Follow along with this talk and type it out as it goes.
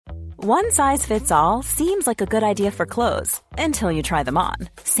One size fits all seems like a good idea for clothes until you try them on.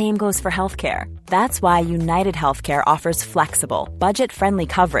 Same goes for healthcare. That's why United Healthcare offers flexible, budget-friendly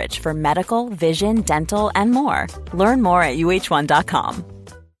coverage for medical, vision, dental, and more. Learn more at uh1.com.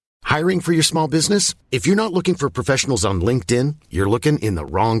 Hiring for your small business? If you're not looking for professionals on LinkedIn, you're looking in the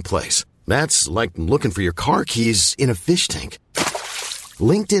wrong place. That's like looking for your car keys in a fish tank.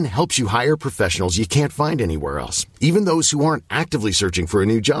 LinkedIn helps you hire professionals you can't find anywhere else, even those who aren't actively searching for a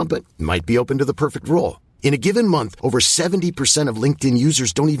new job but might be open to the perfect role. In a given month, over 70% of LinkedIn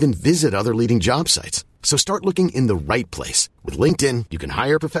users don't even visit other leading job sites. So start looking in the right place. With LinkedIn, you can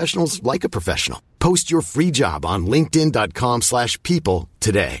hire professionals like a professional. Post your free job on linkedin.com/people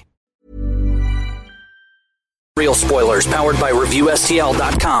today. Real spoilers powered by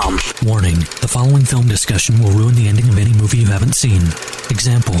ReviewSTL.com. Warning, the following film discussion will ruin the ending of any movie you haven't seen.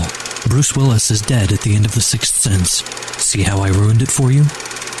 Example, Bruce Willis is dead at the end of The Sixth Sense. See how I ruined it for you?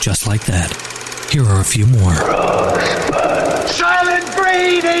 Just like that. Here are a few more. Silent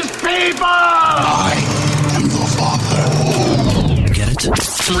breed is people! I am the father. Get it?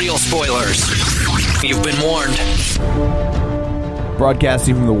 Real spoilers. You've been warned.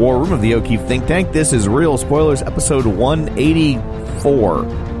 Broadcasting from the war room of the O'Keefe Think Tank, this is Real Spoilers, episode 184.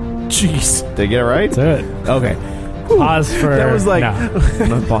 Jeez. Did I get it right? That's it. Okay. Pause for... That was like...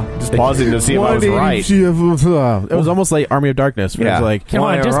 No. Just pausing to see if I was right. It was almost like Army of Darkness. Where Yeah. it was like, Come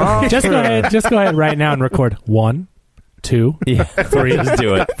on, just go ahead right now and record 1, 2, 3, Just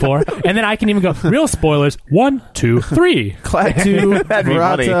do it. 4, and then I can even go real spoilers. 1, 2, 3. Klaatu, That'd be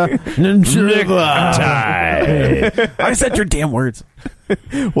funny. I said your damn words.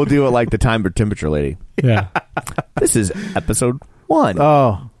 We'll do it like the time or temperature lady. Yeah. This is episode 1.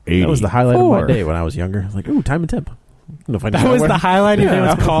 Oh, that was the highlight of 84. my day when I was younger. Like, ooh, time and temp. That was the highlight of it.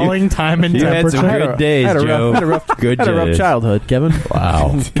 Was calling time and You had temperature. some good days, Joe. Had a rough days. childhood, Kevin.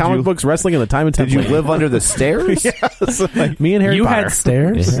 Wow. Comic books, wrestling, and the time and temp. Did you live under the stairs? Yes. Me and Harry You Potter. had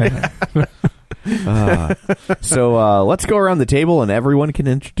stairs. So let's go around the table and everyone can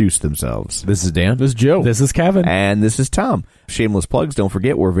introduce themselves. This is Dan. This is Joe. This is Kevin. And this is Tom. Shameless plugs. Don't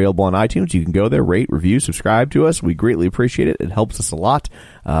forget, we're available on iTunes. You can go there, rate, review, subscribe to us. We greatly appreciate it. It helps us a lot.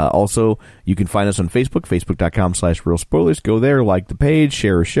 Also, you can find us on Facebook, facebook.com/Real Spoilers. Go there, like the page,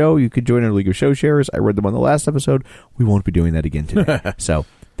 share a show. You could join our League of Show Sharers. I read them on the last episode. We won't be doing that again today. So,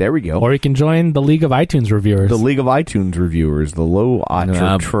 there we go. Or you can join the League of iTunes Reviewers. The League of iTunes Reviewers, the low I'll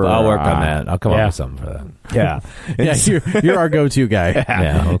work on that. I'll come up with something for that. Yeah. Yeah, you're our go-to guy.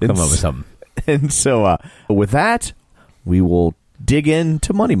 Yeah, I'll come up with something. And so, with that, we will dig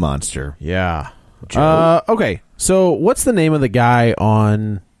into Money Monster. Yeah. Okay, so what's the name of the guy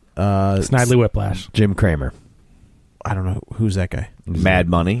on... Snidely Whiplash. Jim Cramer. I don't know. Who's that guy? Mad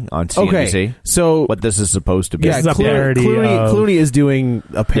Money on CNBC. Okay, so... What this is supposed to be. Yeah, This is a parody of- Clooney is doing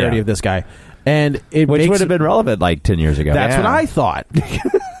a parody of this guy. And it Which makes would have been relevant like 10 years ago. That's Yeah. what I thought.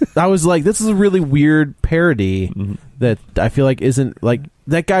 I was like, this is a really weird parody that I feel like isn't like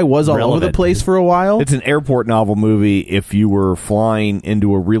that guy was all over the Relevant. place for a while. It's an airport novel movie if you were flying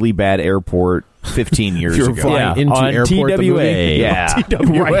into a really bad airport 15 years You're ago. flying into on airport. The TWA. movie. Yeah.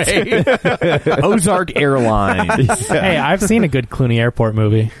 Right. Ozark Airlines. Hey, I've seen a good Clooney Airport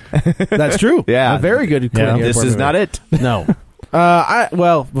movie. That's true. Yeah. A very good. Yeah. Clooney This Airport is movie. not it. No.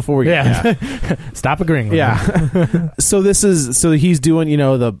 Before we get Stop agreeing with me. yeah. So he's doing,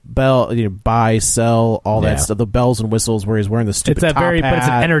 the bell, buy, sell, all that stuff, the bells and whistles where he's wearing the stupid It's a top but it's an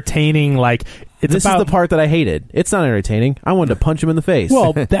hat. entertaining, This is the part that I hated. It's not entertaining. I wanted to punch him in the face.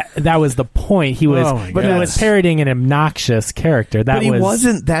 Well, that was the point. He was, Oh my but he God. was parodying an obnoxious character. But he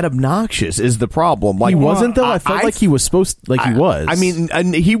wasn't that obnoxious is the problem. Like, he wasn't, though. I felt like he was supposed he was. I mean,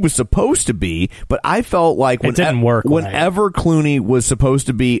 and he was supposed to be, but I felt like It didn't work right. whenever Clooney was supposed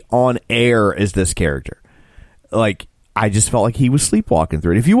to be on air as this character, like, I just felt like he was sleepwalking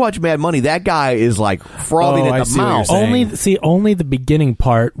through it. If you watch Mad Money, that guy is like frothing I at the see what you're mouth. saying. Only the beginning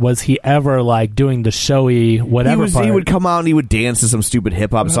part was he ever doing the showy whatever part. He would come out and he would dance to some stupid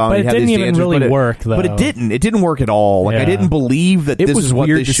hip hop song. But He'd it have didn't these even dancers, really but work, though. But it didn't. It didn't work at all. Like, I Yeah. didn't believe that it this was is what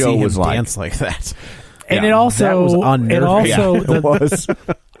weird this to show see him was like. dance like that. And Yeah. it also, That was unnerving. It was.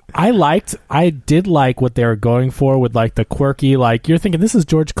 I did like what they were going for with the quirky, you're thinking this is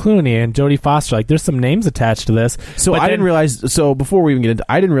George Clooney and Jodie Foster. There's some names attached to this. So But I then- didn't realize. So before we even get into,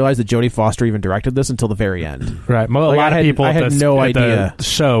 I didn't realize that Jodie Foster even directed this until the very end. Right. Well, a lot of people I had no at the idea.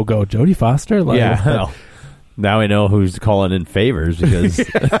 show go, Jodie Foster? Yeah. Well, now we know who's calling in favors because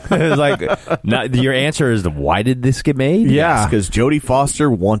it's your answer is why did this get made? Yeah. Because Jodie Foster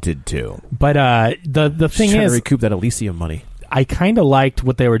wanted to. But the thing Trying to is, recoup that Elysium money. I kind of liked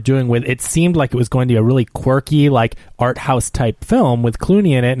what they were doing with it. Seemed like it was going to be a really quirky, like art house type film with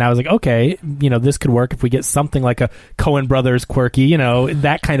Clooney in it, and I was like, okay, this could work if we get something like a Coen Brothers quirky,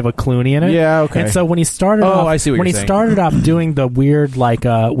 that kind of a Clooney in it. Yeah, okay. And so when he started I see what you're saying. started off doing the weird, like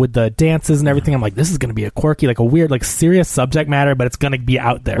with the dances and everything, I'm like, this is going to be a quirky, like a weird, like serious subject matter, but it's going to be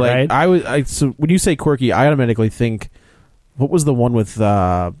out there, like, right? So when you say quirky, I automatically think, what was the one with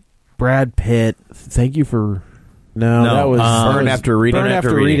Brad Pitt? Thank you for that was Burn After Reading. Burn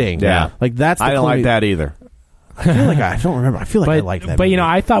After Reading. Yeah, like that's. I don't like that either. I feel like I don't remember. I feel like I like that. But movie.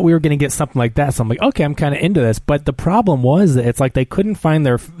 I thought we were going to get something like that. So I'm like, okay, I'm kind of into this. But the problem was that it's like they couldn't find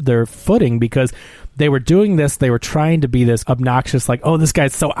their footing because they were doing this. They were trying to be this obnoxious, like, oh, this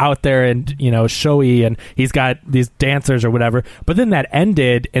guy's so out there and showy, and he's got these dancers or whatever. But then that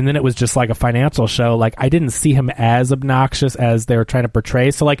ended, and then it was just like a financial show. Like I didn't see him as obnoxious as they were trying to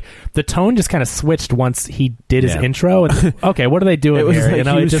portray. So like the tone just kind of switched once he did his intro. And okay, what are they doing it was here?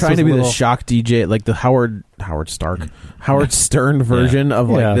 Like he was trying to be the shock DJ, like the Howard Stern version of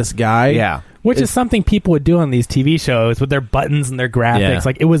like this guy. Yeah. Which is something people would do on these TV shows with their buttons and their graphics. Yeah.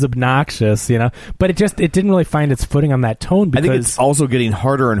 Like, it was obnoxious, But it didn't really find its footing on that tone because... I think it's also getting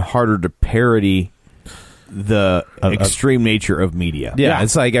harder and harder to parody the extreme nature of media. Yeah,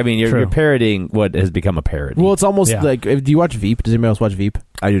 it's like, you're parodying what has become a parody. Well, it's almost like, do you watch Veep? Does anybody else watch Veep?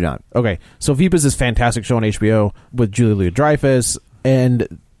 I do not. Okay, so Veep is this fantastic show on HBO with Julia Louis-Dreyfus,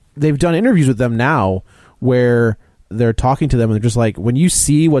 and they've done interviews with them now where... they're talking to them and they're just like, when you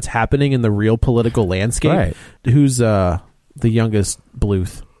see what's happening in the real political landscape, who's the youngest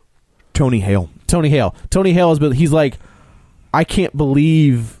Bluth? Tony Hale. Tony Hale has been, he's like, I can't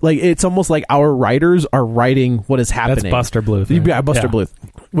believe, like, it's almost like our writers are writing what is happening. That's Buster Bluth. Right? Yeah, Buster Bluth.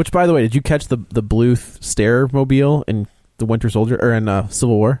 Which, by the way, did you catch the Bluth stairmobile in the Winter Soldier or in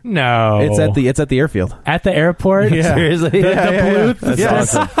Civil War? No, it's at the airfield at the airport. Yeah. Seriously, the Bluth.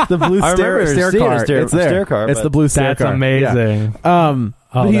 Yes, awesome. the Bluth stair car. It's there. Stair car, it's the Bluth stair car. That's amazing. Yeah.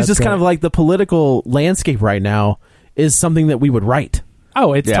 But he's just kind of like the political landscape right now is something that we would write.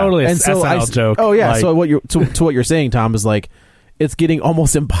 Oh, it's totally an SNL joke. Oh yeah. Like, so what you're saying, Tom, is like it's getting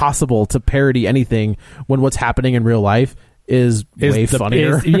almost impossible to parody anything when what's happening in real life is way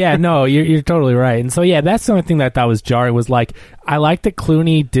funnier. You're totally right. And so that's the only thing that I thought was jarring was like I liked that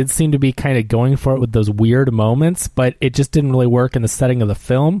Clooney did seem to be kind of going for it with those weird moments, but it just didn't really work in the setting of the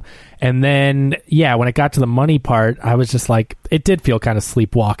film. And then when it got to the money part, I was just like, it did feel kind of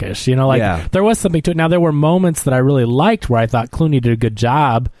sleepwalkish, there was something to it. Now there were moments that I really liked where I thought Clooney did a good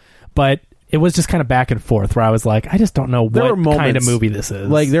job, but it was just kind of back and forth where I was like, I just don't know what kind of movie this is.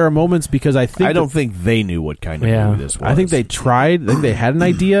 Like, there are moments because I don't think they knew what kind of movie this was. I think they tried. I think they had an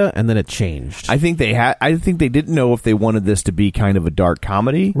idea, and then it changed. I think they didn't know if they wanted this to be kind of a dark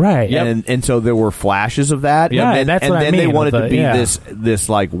comedy, right? And so there were flashes of that. Yeah, and that's what I mean. They wanted to be this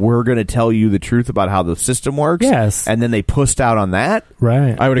like, we're going to tell you the truth about how the system works. Yes, and then they pushed out on that.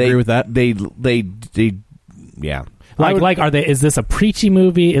 Right, I would agree with that. They is this a preachy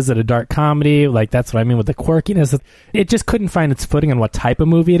movie? Is it a dark comedy? Like, that's what I mean with the quirkiness. It just couldn't find its footing on what type of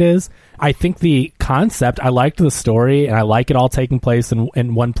movie it is. I think the concept, I liked the story, and I like it all taking place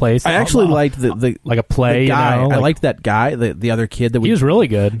in one place. I actually liked the like a play. Guy. I liked that guy, the other kid he was really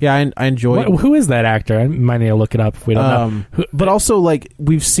good. Yeah, I enjoyed. Who is that actor? I might need to look it up if we don't know. But also, like,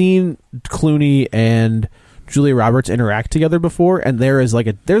 we've seen Clooney and Julia Roberts interact together before, and there's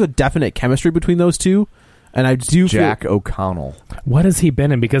a definite chemistry between those two. And I do Jack O'Connell. What has he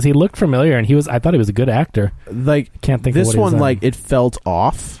been in? Because he looked familiar, and I thought he was a good actor. Like, can't think this of what one. Like, it felt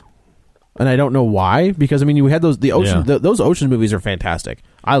off, and I don't know why. Because we had those those Ocean movies are fantastic.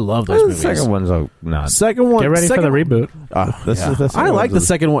 I love those movies. The second one's not. Second one. Get ready for the reboot. I like the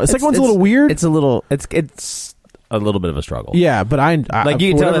second one. The second one's a little weird. It's a little bit of a struggle. Yeah, but I like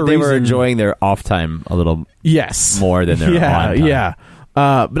you can tell that they were enjoying their off time a little. Yes, more than their on time. Yeah.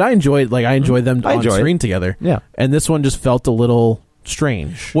 But I enjoyed them on screen together. Yeah, and this one just felt a little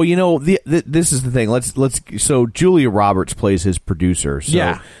strange. Well, this is the thing. So Julia Roberts plays his producer. So,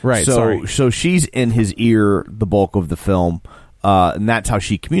 yeah, right. So she's in his ear the bulk of the film, and that's how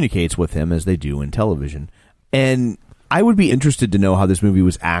she communicates with him, as they do in television. And I would be interested to know how this movie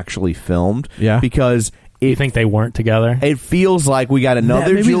was actually filmed. Yeah, because. You think they weren't together? It feels like we got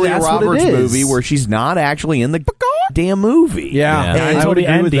another Julia Roberts movie where she's not actually in the damn movie. Yeah. And until the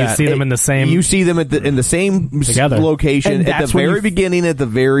end, you see them in the same. You see them in the same location at the very beginning, at the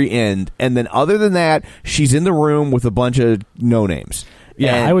very end, and then other than that, she's in the room with a bunch of no names.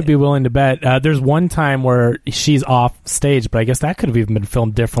 Yeah, I would be willing to bet. There's one time where she's off stage, but I guess that could have even been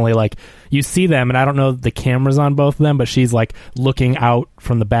filmed differently. Like, you see them, and I don't know the cameras on both of them, but she's like looking out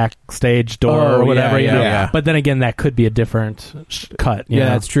from the backstage door or whatever. Yeah. But then again, that could be a different cut. You know?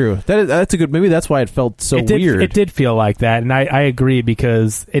 That's true. That's a good. Maybe that's why it felt so weird. It did feel like that, and I agree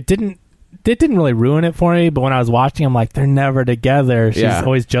because it didn't really ruin it for me, but when I was watching, I'm like, they're never together. She's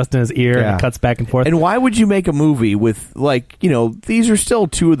always just in his ear, and it cuts back and forth. And why would you make a movie with, like, you know, these are still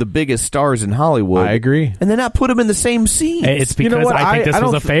two of the biggest stars in Hollywood. I agree. And then not put them in the same scene. It's because I think this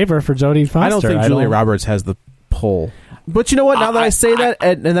was a favor for Jodie Foster. I don't think Julia Roberts has the pull. But you know what? Now that I say that,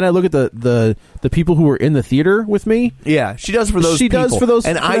 and then I look at the people who were in the theater with me. Yeah, she does for those She people. does for those.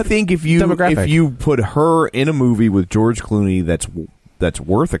 And I think if you put her in a movie with George Clooney that's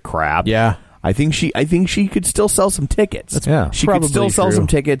worth a crap. Yeah. I think she could still sell some tickets. She could still sell some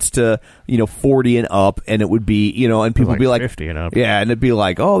tickets to 40 and up, and it would be and people would be like 50 and up. Yeah, and it'd be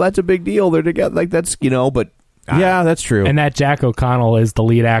like, oh, that's a big deal. They're together, like that's but yeah, that's true. And that Jack O'Connell is the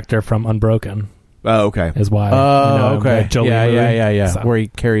lead actor from Unbroken. Oh, okay. Is why. Okay. Yeah. So. Where he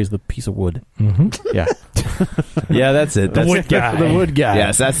carries the piece of wood. Mm-hmm. Yeah. Yeah, that's it. That's wood guy. The wood guy.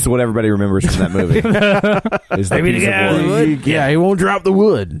 Yes, that's what everybody remembers from that movie. Is the piece of wood. Yeah, he won't drop the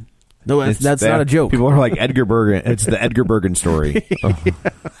wood. No, that's not a joke. People are like Edgar Bergen. It's the Edgar Bergen story.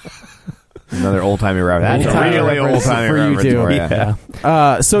 Another old-timey reference. That's a really old-timey reference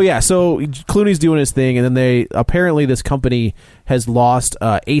for you. So Clooney's doing his thing, and then apparently this company has lost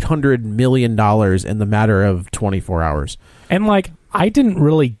 $800 million in the matter of 24 hours. And I didn't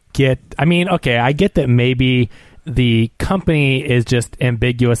really get. I mean, okay, I get that maybe the company is just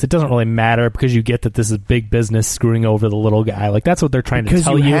ambiguous. It doesn't really matter because you get that this is big business screwing over the little guy. Like, that's what they're trying to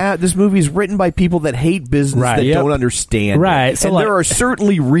tell you. This movie is written by people that hate business that don't understand. Right. It. So and there are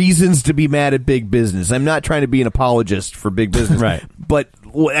certainly reasons to be mad at big business. I'm not trying to be an apologist for big business. Right. But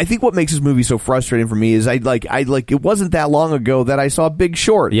I think what makes this movie so frustrating for me is I it wasn't that long ago that I saw Big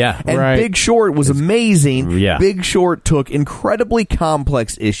Short. Yeah. And Big Short was amazing. Yeah. Big Short took incredibly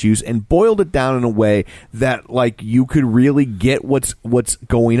complex issues and boiled it down in a way that you could really get what's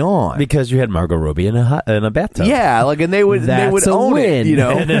going on. Because you had Margot Robbie in a bathtub. Yeah, and they would own it,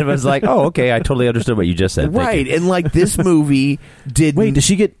 And then it was like, oh, okay, I totally understood what you just said. Right. And this movie did. Wait, does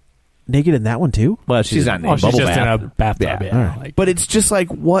she get naked in that one too? Well, she's not naked. She's just in a bathtub. Yeah. Right. But it's just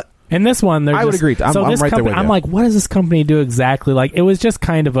what. In this one, I would agree. I'm right there with you. I'm like, what does this company do exactly? It was just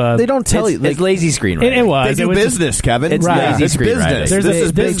kind of a. They don't tell you. It's lazy screenwriting. It was. They do business, Kevin. It's lazy It's screenwriting. business. This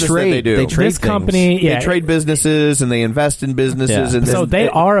is business that they do. They trade this company. things. Yeah, they trade businesses and they invest in businesses. Yeah. And so they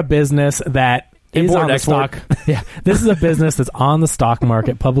are a business that is Import on the export. stock. Yeah, this is a business that's on the stock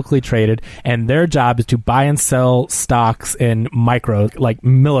market, publicly traded, and their job is to buy and sell stocks in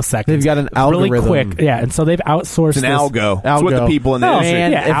milliseconds. They've got an algorithm. really quick. Yeah, and so they've outsourced It's an algo. That's what the people in the industry.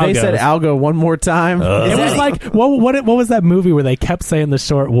 Man, Yeah, if they said algo one more time, it was like what was that movie where they kept saying the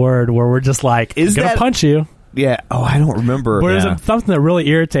short word where we're just like, Is gonna that- punch you. Yeah. Oh, I don't remember. Where is it something that really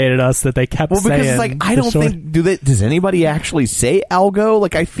irritated us that they kept saying? Well, because it's I don't think does anybody actually say algo?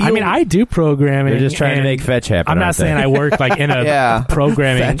 I feel. I mean, I do programming. They're just trying to make fetch happen. I'm not aren't they? saying I work in a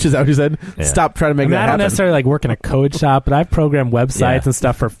programming. Fetch, is that what you said? Yeah. Stop trying to make that I happen. don't necessarily work in a code shop, but I've programmed websites and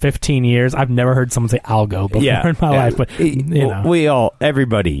stuff for 15 years. I've never heard someone say algo before in my life, but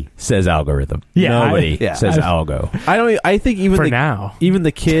everybody says algorithm. Yeah, Nobody says algo. I think even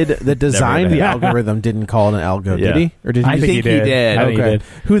the kid that designed the algorithm didn't call it an algo, did he? Or did he? I think he did. I think he did.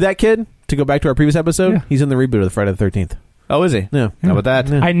 Who, that kid? To go back to our previous episode, he's in the reboot of the Friday the 13th. Oh, is he? Yeah. How about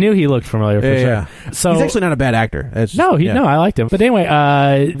that? I knew he looked familiar for sure. So he's actually not a bad actor. No, I liked him. But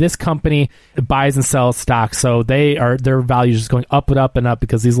anyway, this company buys and sells stocks, so their value is just going up and up and up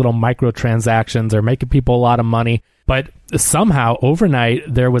because these little microtransactions are making people a lot of money. But somehow, overnight,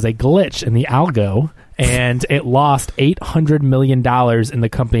 there was a glitch in the algo, and it lost $800 million in the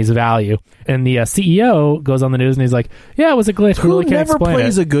company's value. And the CEO goes on the news and he's like, "Yeah, it was a glitch. We really can't never explain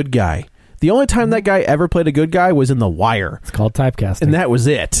plays it." a good guy? The only time that guy ever played a good guy was in The Wire. It's called typecasting. And that was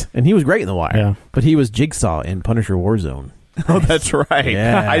it. And he was great in The Wire. Yeah. But he was Jigsaw in Punisher Warzone. Oh, that's right.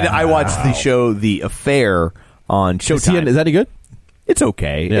 Yeah. I watched the show The Affair on Showtime. Is that any good? It's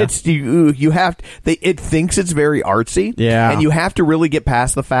okay. Yeah. It's you have it thinks it's very artsy. Yeah. And you have to really get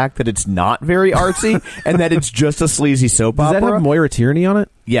past the fact that it's not very artsy and that it's just a sleazy soap Does opera. that have Moira Tierney on it?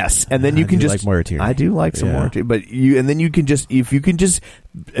 Yes, and then you can just like Moira Tierney. I do like some Moira Tierney, but then you can just if you can just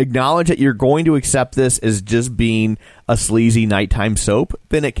acknowledge that you're going to accept this as just being a sleazy nighttime soap,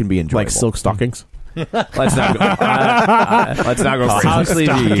 then it can be enjoyable. Like Silk Stockings? Let's not go. Let's not go. How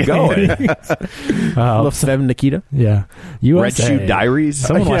sleazy are you going? La Femme Nikita. Yeah. Red USA. Shoe Diaries.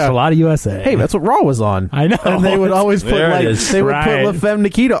 Someone watched a lot of USA. Hey, that's what Raw was on. I know. And they would always put There it like is. they would Right. put La Femme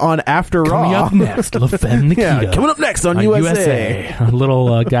Nikita on after Coming Raw. up next, La Femme Nikita. Yeah, coming up next on USA. A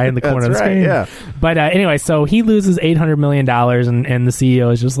little guy in the corner of the That's right, screen. yeah. But anyway, so he loses $800 million, and the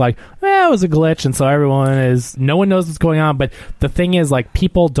CEO is just like, it was a glitch. And so no one knows what's going on. But the thing is, like,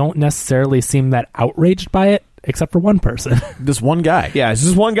 people don't necessarily seem that outraged by it, except for one person. This one guy. Yeah, this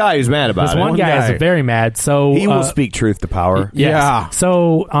is one guy who's mad about This it. one guy is very mad. So He will speak truth to power. Yes. Yeah.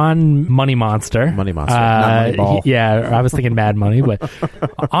 So on Money Monster. Money Monster, not Moneyball. Yeah, I was thinking Mad Money, but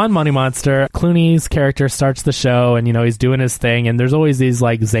on Money Monster, Clooney's character starts the show and, he's doing his thing. And there's always these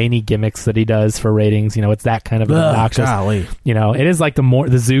like zany gimmicks that he does for ratings. It's that kind of obnoxious. Golly. It is like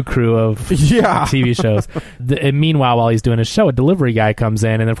the Zoo Crew of Yeah. TV shows. And meanwhile, while he's doing his show, a delivery guy comes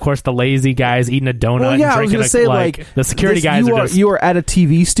in. And of course, the lazy guy's eating a donut Well, yeah, and I was drinking gonna say the security guys you are are just... you are at a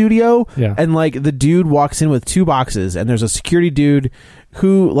TV studio, Yeah. and like the dude walks in with 2 boxes, and there's a security dude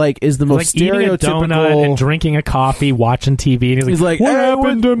who like is the most like eating a donut and stereotypical. drinking a coffee, watching TV, and He's like, "What "Hey,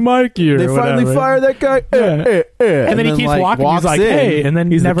 happened to Mikey?" Or They finally whatever. fired that guy, And then he keeps walking, he's walks like, in. "Hey," and then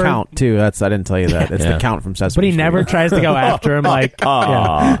he's never- the Count too. I didn't tell you that. It's Yeah. the Count from Sesame But he Street. never tries to go after him. Like,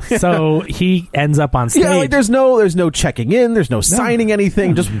 yeah. So he ends up on stage. Yeah, like there's no checking in, there's no signing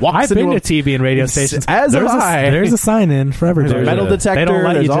anything. Just walks I've been into to TV and radio stations. As have I. There's a sign in for everybody. There's a metal detector. They don't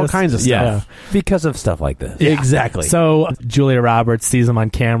let There's you all just- kinds of stuff. Yeah, because of stuff like this. Exactly. So Julia Roberts sees him on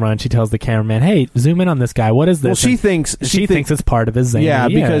camera and she tells the cameraman, "Hey, zoom in on this guy. What is this?" Well, she And thinks she thinks it's part of his zany. Yeah,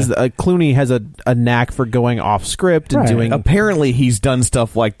 because Clooney has a knack for going off script and Right. doing. Apparently, he's done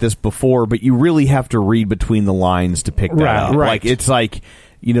stuff like this before, but you really have to read between the lines to pick that Right, up. right. Like it's like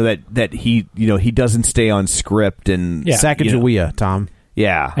that he he doesn't stay on script and Yeah. Sacagawea, Tom.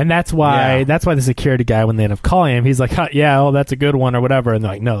 Yeah. And that's why Yeah. the security guy, when they end up calling him, he's like, yeah, oh, that's a good one or whatever. And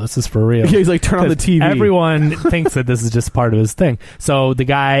they're like, no, this is for real. Yeah, he's like, turn on the 'Cause TV. Everyone thinks that this is just part of his thing. So the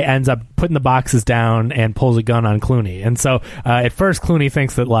guy ends up putting the boxes down and pulls a gun on Clooney. And so at first Clooney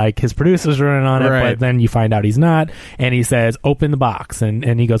thinks that like his producer's running on it, Right. but then you find out he's not. And he says, open the box.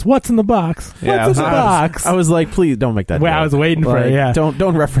 And he goes, what's in the box? Yeah, What's in the box? I was like, please don't make that. Well, I joke. was waiting for it, Like, yeah.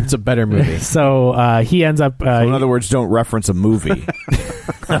 Don't reference a better movie. So he ends up... So in other words, don't reference a movie.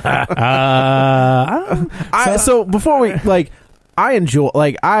 So before we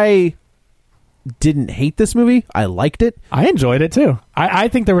I didn't hate this movie. I liked it. I enjoyed it too. I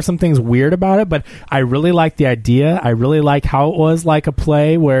think there were some things weird about it, but I really liked the idea. I really like how it was like a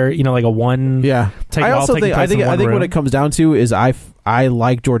play where like a one. Yeah. Take, I also think I think what room. it comes down to is I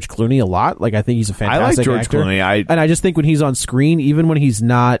like George Clooney a lot. Like I think he's a fantastic George actor. Clooney. And I just think when he's on screen, even when he's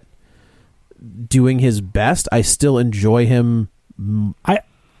not doing his best, I still enjoy him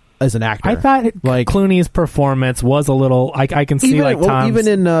as an actor. I thought like Clooney's performance was a little. I can see even, like Tom's, even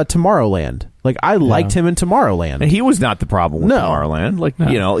in Tomorrowland. Like I liked him in Tomorrowland. And he was not the problem with No. Tomorrowland. Like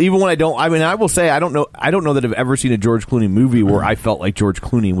even when I will say I don't know that I've ever seen a George Clooney movie where I felt like George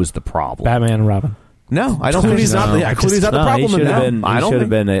Clooney was the problem. Batman and Robin. No, I don't Clooney's think not so. the- yeah, Clooney's not the No, problem He in should have that. been. I He don't should have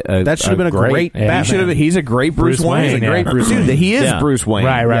been a. That should have been a great Yeah. Batman. He's a great Bruce Wayne. Wayne, He's a great yeah. Bruce Wayne. He is Yeah. Bruce Wayne.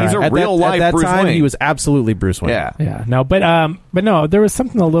 Right. He's a At real life at that Bruce time, Wayne. he was absolutely Bruce Wayne. Yeah. Yeah, no, but no, there was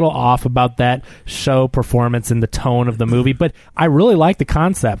something a little off about that show performance and the tone of the movie. But I really like the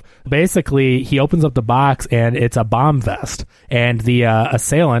concept. Basically, he opens up the box and it's a bomb vest, and the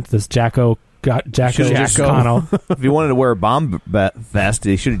assailant, this Jacko Connell. If he wanted to wear a bomb vest,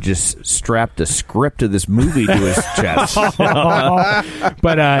 he should have just strapped a script of this movie to his chest.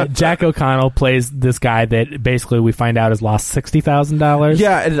 But Jack O'Connell plays this guy that basically we find out has lost $60,000.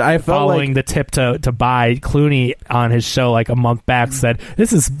 Yeah, and I felt following like the tip to buy. Clooney on his show like a month back said,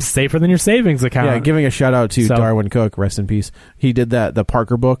 "This is safer than your savings account." yeah, giving a shout out to So- Darwin Cook, rest in peace. He did the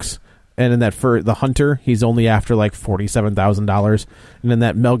Parker books, and in that for the Hunter, he's only after like $47,000, and in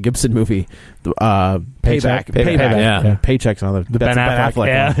that Mel Gibson movie, Payback, yeah. Paycheck's another The that's Ben a Affleck, one.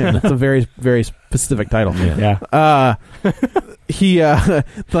 yeah. That's a very very specific title. Yeah. He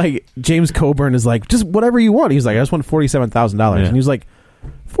like James Coburn is like, just whatever you want. He's like, I just want $47,000, Yeah. and he's like,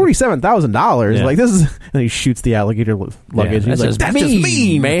 $47,000. Yeah. Like this is, and he shoots the alligator luggage. Yeah, He's that's like, just that's mean, just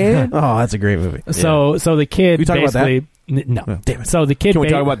mean, man. Oh, that's a great movie. So the kid We talk about that? basically no. Damn it. So the kid Can we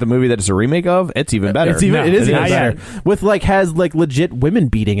talk about the movie that it's a remake of? It's even better. It's even, No, it is even not better. With like has like legit women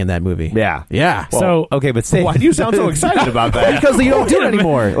beating in that movie. Yeah. Yeah. So Okay, but say Why do you sound so excited about that? because you don't do it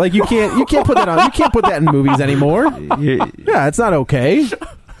anymore. Like you can't put that on. You can't put that in movies anymore. Yeah, it's not okay.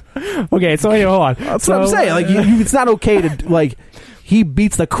 okay, so anyway, hold on. That's what I'm saying. Like it's not okay to like he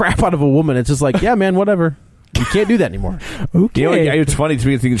beats the crap out of a woman. It's just like, yeah, man, whatever. You can't do that anymore. Okay. You know, it's funny to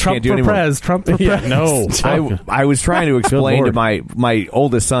me. Things Trump can't do for anymore. Prez. Trump for Yeah, Prez. no. I was trying to explain to Lord. my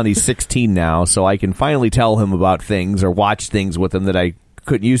oldest son. He's 16 now, so I can finally tell him about things or watch things with him that I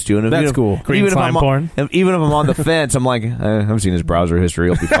couldn't used to. And That's even if- cool. Green slime porn. Even if I'm on the fence, I'm like, I've seen his browser history.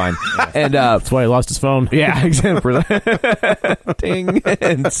 He'll be fine. And That's why he lost his phone. yeah, exactly. Ding.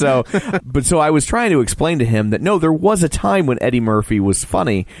 And so I was trying to explain to him that no, there was a time when Eddie Murphy was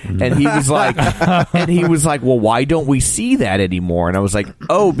funny, and he was like, well, why don't we see that anymore? And I was like,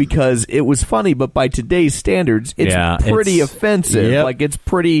 oh, because it was funny, but by today's standards, it's pretty offensive. Yep. Like it's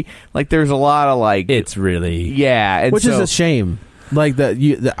pretty, like there's a lot of like, It's really yeah, and Which so, is a shame. Like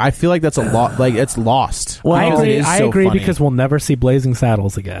that, I feel like that's a lot. Like it's lost. Well, I Because it agree. is I so agree funny. because we'll never see Blazing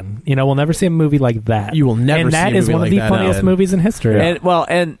Saddles again. You know, we'll never see a movie like that. You will never and see that a is movie one like of the that funniest again. movies in history. and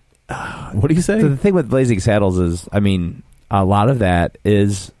what do you say? the thing with Blazing Saddles is, I mean, a lot of that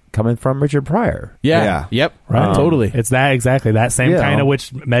is coming from Richard Pryor. Yeah. Yep. Right. Totally. It's that exactly that same You kind know. of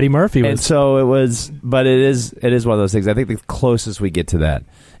which Eddie Murphy was. And so it was, but it is one of those things. I think the closest we get to that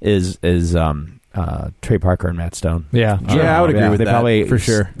is Trey Parker and Matt Stone. Yeah. Yeah, I would agree with they that, probably for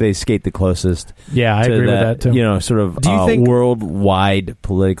sure. They skate the closest. Yeah, I to agree with that too. You know, sort of Do you think- worldwide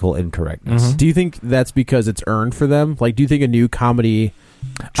political incorrectness. Do you think that's because it's earned for them? Like, do you think a new comedy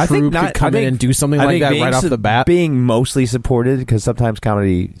I think troupe not. could come I think- in and do something I like think that being right off the bat? Being mostly supported, because sometimes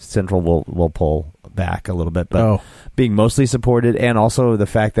Comedy Central will pull back a little bit, but being mostly supported, and also the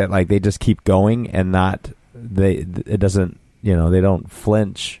fact that like they just keep going and they don't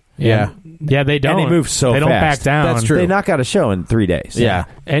flinch. Yeah. Yeah, they don't. And they move so They don't fast. back down. That's true. They knock out a show in 3 days. Yeah.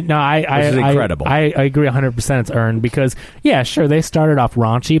 And no, Which is incredible. I agree 100% it's earned because, yeah, sure, they started off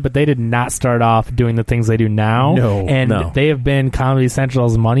raunchy, but they did not start off doing the things they do now. No. And No. they have been Comedy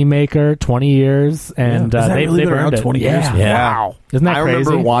Central's moneymaker 20 years, and Has that really they've been earned around it. 20 years? Yeah. wow. Isn't that I crazy?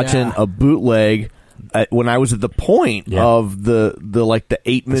 remember watching a bootleg when I was at the point of the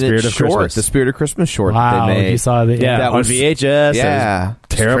 8-minute Spirit of short, Christmas. the Spirit of Christmas short Wow, that they made. you saw the Yeah, that on was VHS. Yeah,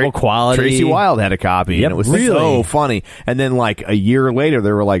 terrible quality. Tracy Wilde had a copy, Yep, and it was really? so funny. And then, like a year later,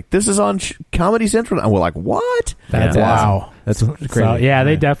 they were like, "This is on Comedy Central," and we're like, "What?" That's Yeah. awesome. Wow. That's crazy. So, yeah,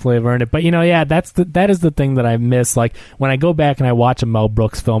 they definitely have earned it. But, that is the thing that I miss. Like, when I go back and I watch a Mel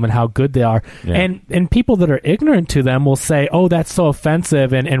Brooks film and how good they are, Yeah. and people that are ignorant to them will say, oh, that's so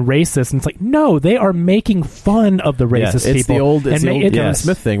offensive and racist. And it's like, no, they are making fun of the racist It's people. the old Kevin yes.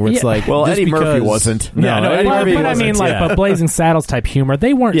 Smith thing where it's Yeah. like, Well, just Eddie Murphy because- wasn't. No, Eddie Murphy But I mean, wasn't, but Blazing Saddles type humor,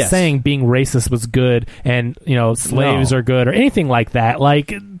 they weren't Yes. saying being racist was good and, slaves No. are good or anything like that.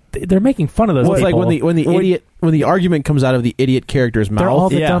 Like, they're making fun of those Well, it's people. like when the argument comes out of the idiot character's mouth, They're all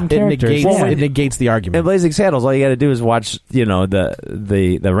the Yeah. dumb it characters. negates, Yeah. it negates the In argument. Blazing Saddles, all you got to do is watch,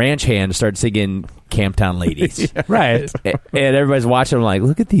 the ranch hand start singing Camptown Ladies. Right. And everybody's watching them like,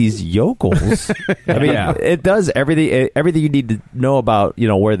 look at these yokels. I mean, it does everything you need to know about,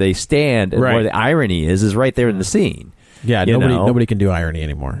 where they stand and Right. where the irony is right there in the scene. Yeah, You know? nobody can do irony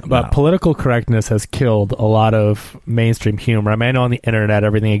anymore. But political correctness has killed a lot of mainstream humor. I mean, I know on the internet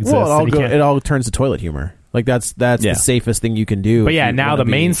everything exists. Well, and you can't- it all turns to toilet humor. Like that's Yeah. the safest thing you can do. but if yeah, you now wanna the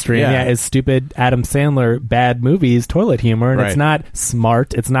be- mainstream is stupid Adam Sandler bad movies, toilet humor, and Right. it's not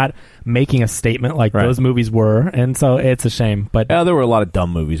smart. It's not making a statement like Right. those movies were, and so it's a shame. But Yeah, there were a lot of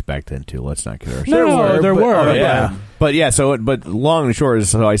dumb movies back then too. Let's not kid ourselves. there were. yeah. But long and short is,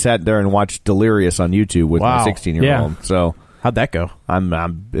 so I sat there and watched Delirious on YouTube with my Wow. 16-year-old. So How'd that go?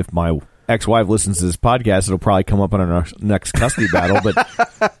 I'm if my ex-wife listens to this podcast, it'll probably come up in our next custody battle.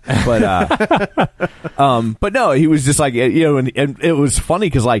 But no, he was just like, and it was funny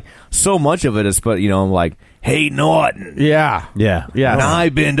because like so much of it is, but I'm like, hey Norton, Yeah. Yeah. and I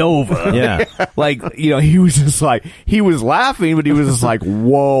bend over, Yeah. like he was just like he was laughing, but he was just like,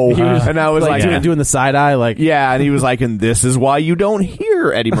 whoa, and I was like, doing the side eye, like yeah, and he was like, and this is why you don't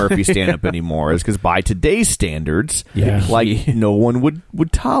hear Eddie Murphy stand up anymore, is because by today's standards, Yeah. like no one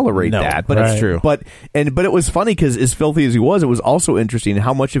would tolerate No, that. But that's it's true. But it was funny because as filthy as he was, it was also interesting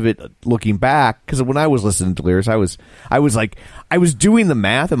how much of it, looking back, because when I was listening to Delirious, I was like, I was doing the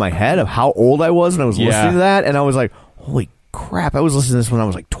math in my head of how old I was when I was listening to that, and I was like, holy crap, I was listening to this when I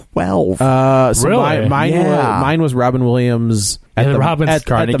was like 12. So Really? mine was Robin Williams at Yeah, the Robin's at the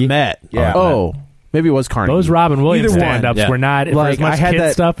Carnegie? Met. Yeah. Oh, maybe it was Carnegie. those Robin Williams Either one. stand-ups Yeah. were not for Like as much I had kid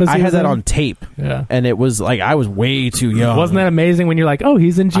that stuff as I he had was that in. on tape. Yeah. And it was like I was way too young. Wasn't that amazing when you're like, oh,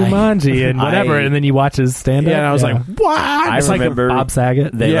 he's in Jumanji and whatever, I- and then you watch his stand-up? Yeah, and I was like, what? I It's like remember Bob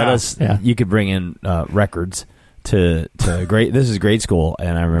Saget. They let Yeah. us. Yeah. You could bring in records to grade. This is grade school,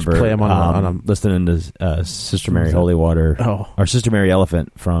 and I remember play 'em on a- listening to Sister Mary Holy Water or Sister Mary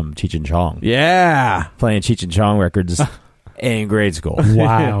Elephant from Cheech and Chong. Yeah. Playing Cheech and Chong records. in grade school.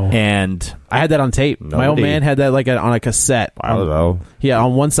 Wow. And I had that on tape. My old man had that on a cassette. I don't know. Yeah,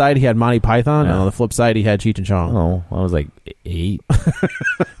 on one side he had Monty Python, and on the flip side he had Cheech and Chong. Oh, I was like 8.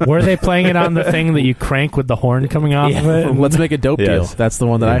 Were they playing it on the thing that you crank with the horn coming off of it? Let's Make a Dope Deal. That's the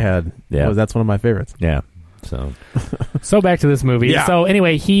one that I had. Yeah. That's one of my favorites. Yeah. So back to this movie. Yeah. So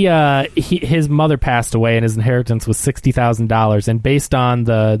anyway, his mother passed away, and his inheritance was $60,000. And based on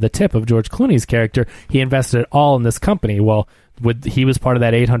the tip of George Clooney's character, he invested it all in this company. Well, he was part of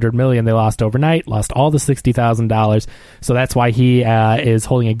that $800 million they lost overnight, lost all the $60,000. So that's why he is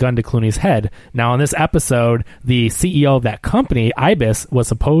holding a gun to Clooney's head. Now, in this episode, the CEO of that company, Ibis, was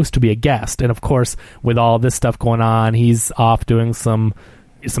supposed to be a guest, and of course, with all this stuff going on, he's off doing some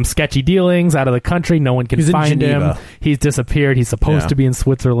sketchy dealings out of the country. No one can find him. He's disappeared. He's supposed to be in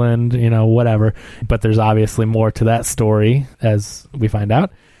Switzerland, whatever. But there's obviously more to that story, as we find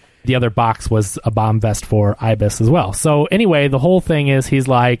out. The other box was a bomb vest for Ibis as well. So anyway, the whole thing is he's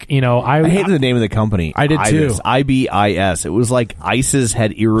like, I hated the name of the company. I did Ibis, too. IBIS. It was like ISIS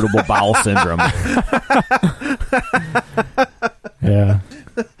had irritable bowel syndrome. Yeah.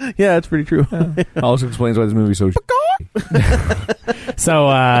 Yeah, that's pretty true. Also explains why this movie's so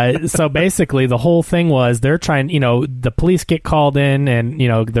So basically the whole thing was they're trying, the police get called in, and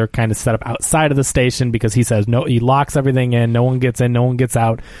they're kind of set up outside of the station because he says no, he locks everything in, no one gets in, no one gets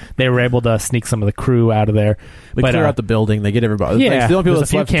out. They were able to sneak some of the crew out of there. They clear out the building, they get everybody. Yeah, the only people there's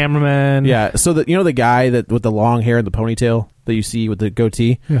a few cameramen. Yeah, so the guy that with the long hair and the ponytail that you see with the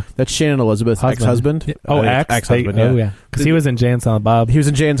goatee, that's Shannon Elizabeth's ex-husband. Yeah. Oh, ex-husband. Oh, yeah. Because he was in Jay and Silent Bob. He was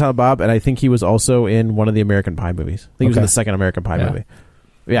in Jay and Silent Bob, and I think he was also in one of the American Pie movies. I think he was in the second American Pie movie.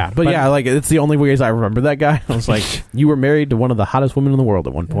 Yeah, but it's the only ways I remember that guy. I was like, you were married to one of the hottest women in the world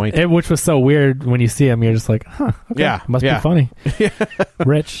at one point. Which was so weird when you see him. You're just like, huh, okay, must be funny.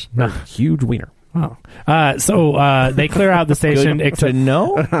 Rich. No. Huge wiener. Wow. So they clear out the station. to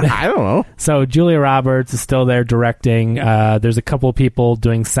know? I don't know. So Julia Roberts is still there directing. There's a couple people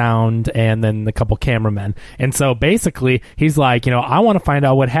doing sound, and then a couple cameramen. And so basically, he's like, I want to find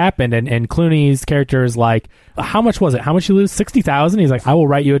out what happened. And Clooney's character is like, how much was it? How much you lose? $60,000? He's like, I will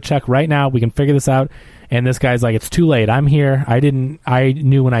write you a check right now. We can figure this out. And this guy's like, it's too late. I'm here. I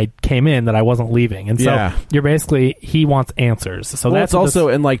knew when I came in that I wasn't leaving. And so you're basically, he wants answers. So that's also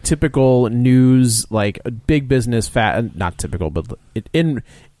in like typical news, like big business, not typical, but in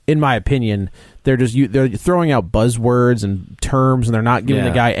my opinion, they're throwing out buzzwords and terms, and they're not giving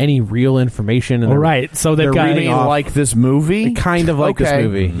the guy any real information. And right. So they're reading like this movie? Kind of like this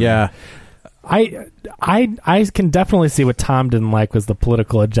movie. Yeah. I can definitely see what Tom didn't like was the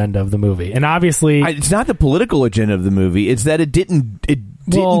political agenda of the movie, and obviously it's not the political agenda of the movie. It's that it didn't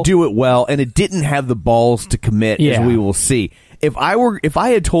do it well, and it didn't have the balls to commit, as we will see. If I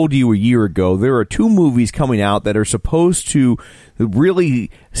had told you a year ago there are 2 movies coming out that are supposed to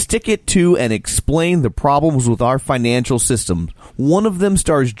really stick it to and explain the problems with our financial system, one of them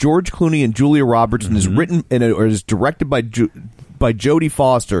stars George Clooney and Julia Roberts and is written or is directed by Jodie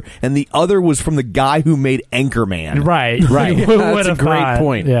Foster, and the other was from the guy who made Anchorman. Right. That's a great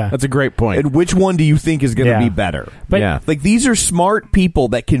point. Yeah. That's a great point. And which one do you think is going to be better? But like, these are smart people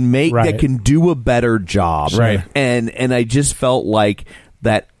that can that can do a better job. Right. And I just felt like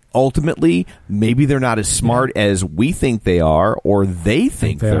that ultimately maybe they're not as smart as we think they are, or they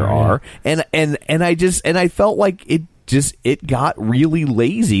think they are. And I felt like it got really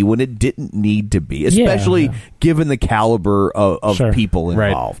lazy when it didn't need to be, especially given the caliber of people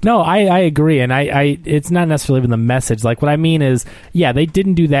involved. No, I agree, and I it's not necessarily even the message. Like, what I mean is, they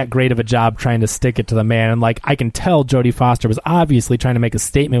didn't do that great of a job trying to stick it to the man. And like, I can tell Jodie Foster was obviously trying to make a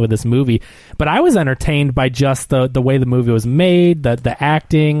statement with this movie, but I was entertained by just the way the movie was made, the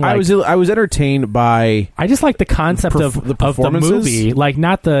acting. Like, I was entertained by. I just like the concept of the movie, like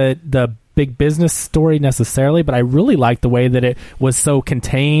not the big business story necessarily, but I really liked the way that it was so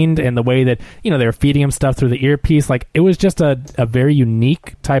contained, and the way that they were feeding him stuff through the earpiece. Like, it was just a very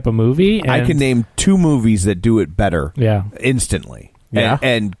unique type of movie. And I can name 2 movies that do it better instantly. Yeah.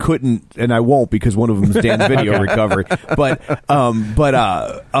 And couldn't, and I won't, because one of them is Dan's Video Recovery. But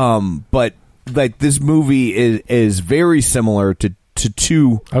like, this movie is very similar to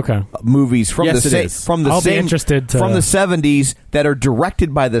 2 movies from the same from the 70s that are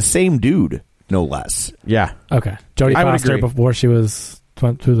directed by the same dude, no less. Yeah. Okay. Jodie Foster before she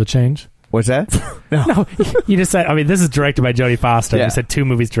went through the change. What's that? No, you just said. I mean, this is directed by Jodie Foster. Yeah. You said 2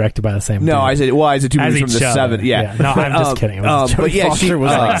 movies directed by the same. No, dude. I said 2 movies from the 70s. Yeah. No, I'm just kidding. But Foster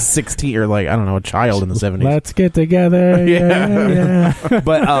was like 16 or like, I don't know, a child in the 70s. Let's get together. Yeah.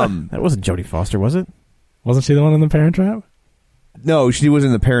 But that wasn't Jodie Foster, was it? Wasn't she the one in The Parent Trap? No, she was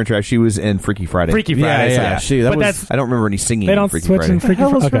in the Parent Trap. She was in Freaky Friday. Freaky Friday. Yeah. I don't remember any singing. They don't in Freaky switch Friday. in Freaky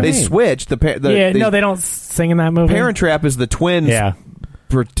Friday. Okay. They switched. No, they don't sing in that movie. Parent Trap is the twins. Yeah.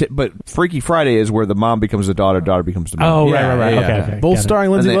 But Freaky Friday is where the mom becomes the daughter, daughter becomes the mom. Oh, right. Okay. Both starring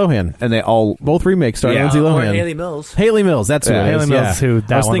Lindsay Lohan. And they all... Both remakes starring Yeah. Lindsay Or Lohan. Haley Mills. Haley Mills, that's who it is. Haley Mills, yeah. who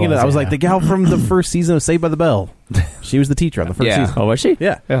that I was one thinking was, that. I was yeah. like, the gal from the first season of Saved by the Bell. She was the teacher on the first season. Oh, was she?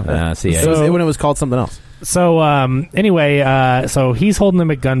 Yeah. See, It was when it was called something else. So anyway, so he's holding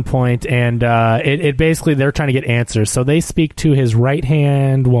them at gunpoint, and it basically they're trying to get answers. So they speak to his right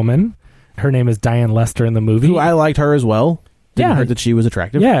hand woman. Her name is Diane Lester in the movie. Who I liked her as well. Didn't Yeah. hurt that she was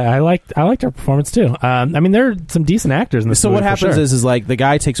attractive. Yeah, I liked her performance too. I mean, there are some decent actors in this. So movie what for happens sure. is like the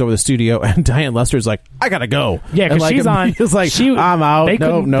guy takes over the studio and Diane Lester's like, I gotta go. Yeah, And, because like, she's on. He's like, she, I'm out. They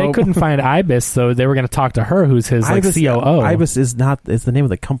No. couldn't find Ibis, so they were going to talk to her, who's his Ibis, COO. Ibis is the name of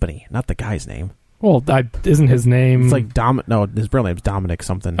the company, not the guy's name. Well, isn't his name? It's like No, his real name's Dominic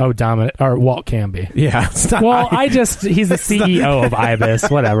something. Oh, Dominic or Walt Canby. Yeah. It's not Well, he's the CEO of Ibis.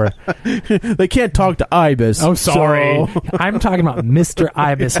 Whatever. They can't talk to Ibis. Oh, sorry. so- I'm talking about Mr.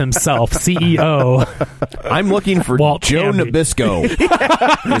 Ibis himself, CEO. I'm looking for Walt Joe Canby.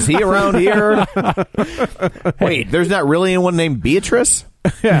 Nabisco. Is he around here? Wait, there's not really anyone named Beatrice?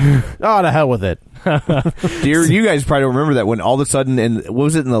 Yeah. Oh, to hell with it. Dear, you guys probably don't remember that when all of a sudden, what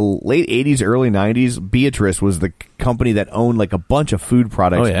was it in the late 80s, early 90s, Beatrice was the company that owned like a bunch of food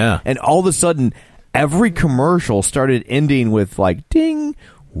products. Oh, yeah. And all of a sudden, every commercial started ending with like, ding,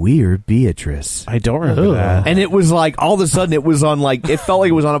 we're Beatrice. I don't remember that. And it was like, all of a sudden, it was on like, it felt like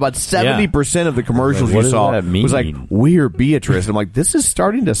it was on about 70% of the commercials What you does saw. that It was like, mean? we're Beatrice. I'm like, this is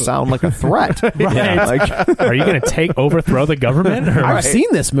starting to sound like a threat. Right. Yeah, like, Are you going to overthrow the government? Or? I've seen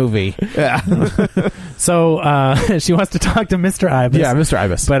this movie. So she wants to talk to Mr. Ibis. Yeah, Mr.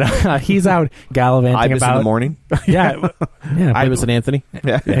 Ibis. But he's out gallivanting Ibis about in the morning. Yeah, Ibis and Anthony.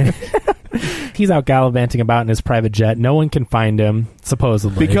 Yeah. He's out gallivanting about in his private jet. No one can find him,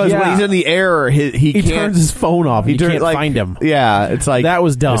 supposedly. Because Yeah. when he's in the air, he He can't, turns his phone off. You can't find him. Yeah, it's like That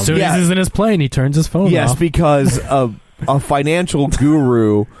was dumb. as soon Yeah. as he's in his plane, he turns his phone yes, off. because of a financial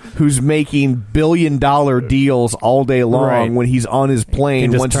guru who's making billion-dollar deals all day long Right. when he's on his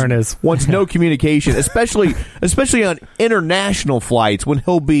plane. He just turn his- wants no communication, especially on international flights when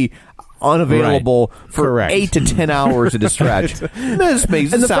he'll be unavailable for Correct. 8 to 10 hours at a stretch. This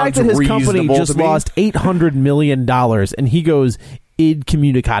makes And the sounds fact that his company reasonable just to me. lost $800 million and he goes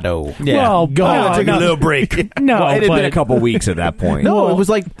incommunicado. Well, Oh, take a little break. No, well, it had been but- a couple weeks at that point. No, it was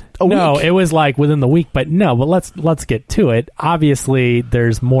like a No, week. it was like within the week, but no. But let's get to it. Obviously,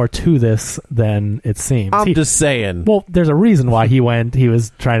 there's more to this than it seems. I'm just saying. Well, there's a reason why he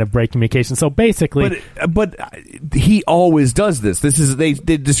was trying to break communication. So basically, But he always does this. This is they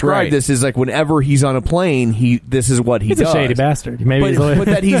describe Right. this as like whenever he's on a plane, this is what he he's does. a shady bastard. Maybe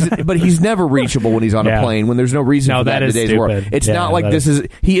But he's never reachable when he's on Yeah. a plane when there's no reason No, for that that in is today's world. stupid. It's Yeah, not like that this is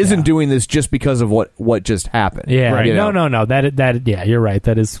he isn't doing this just because of what just happened. yeah, Right. You know? no. That yeah, you're right.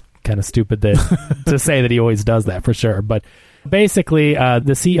 That is kind of stupid to say that he always does that for sure. But basically,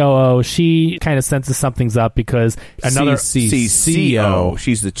 the COO, she kind of senses something's up because another CCO.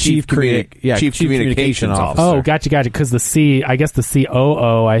 She's the chief communications officer. Oh, gotcha. Because I guess the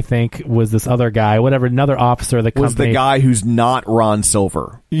COO, I think, was this other guy, another officer of the company. was the guy who's not Ron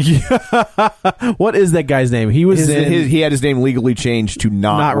Silver. What is that guy's name? He was He had his name legally changed to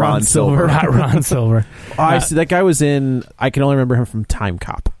not Ron Silver. Not Ron Silver. I see that guy was in. I can only remember him from Time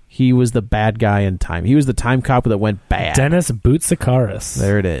Cop. He was the bad guy in Time. He was the Time Cop that went bad. Dennis Boutsikaris.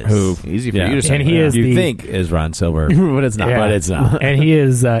 There it is. Who? Easy for you to say. And he is you the- think is Ron Silver, but it's not. Yeah. but it's not. And he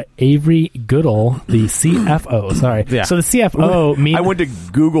is Avery Goodall, the CFO. Sorry. Yeah. So the CFO means... I went to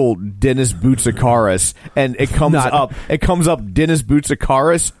Google Dennis Boutsikaris, and it comes up. It comes up Dennis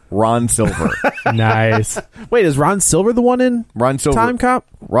Boutsikaris, Ron Silver. Nice. Wait, is Ron Silver the one in Ron Silver. Time Cop?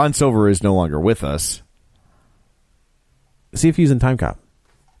 Ron Silver is no longer with us. See if he's in Time Cop.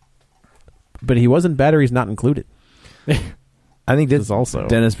 But he wasn't Batteries Not Included. I think this also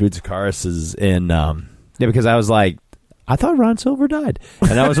Dennis Boutsikaris is in. Because I was like, I thought Ron Silver died,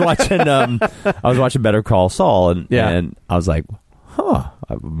 and I was watching Better Call Saul, and I was like,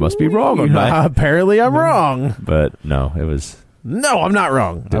 I must be wrong on that. Apparently, I'm wrong. But no, it was. No, I'm not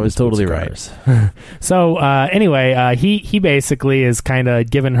wrong. I was totally right. So anyway, he basically is kind of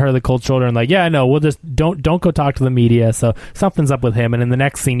giving her the cold shoulder and like, yeah, no, we'll just don't go talk to the media. So something's up with him. And in the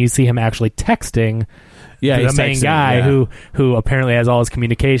next scene, you see him actually texting the he's main texting, guy yeah. who apparently has all his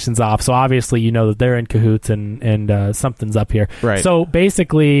communications off. So obviously, you know that they're in cahoots and something's up here. Right. So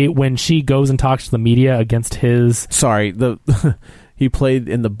basically, when she goes and talks to the media against his, Sorry, he played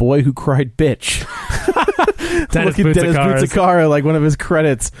in The Boy Who Cried Bitch. Dennis Look at Dennis Boutsicaris. Boutsicaris, like one of his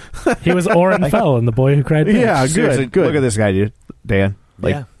credits. He was Oren Fell in The Boy Who Cried Bitch. Yeah, Seriously, good. Look at this guy, dude. Dan.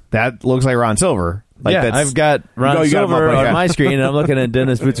 Like, Yeah. that looks like Ron Silver. Like, yeah, that's, I've got Ron you got him Silver up, on okay. my screen, and I'm looking at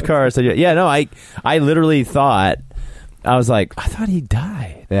Dennis Boutsicaris. So yeah, no, I literally thought, I was like, I thought he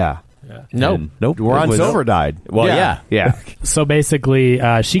died. Yeah. Nope. Nope. Ron It was- Silver died. Well, yeah. So basically,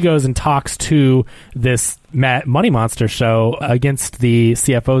 she goes and talks to this Money Monster show against the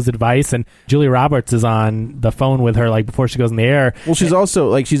CFO's advice, and Julia Roberts is on the phone with her like before she goes in the air. Well, she's also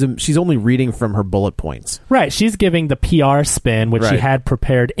like she's only reading from her bullet points. Right, she's giving the PR spin, which she Right. had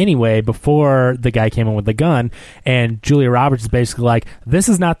prepared anyway before the guy came in with the gun. And Julia Roberts is basically like, this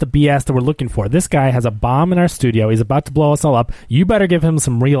is not the BS that we're looking for. This guy has a bomb in our studio. He's about to blow us all up. You better give him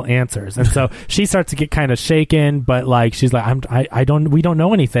some real answers. And so she starts to get kind of shaken, but like she's like, we don't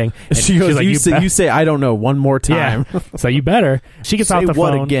know anything. And She goes, she's like, you say I don't know one more time. Yeah. So you better. She gets out the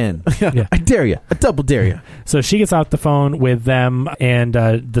what phone again? Yeah. I dare you. I double dare you. So she gets out the phone with them, and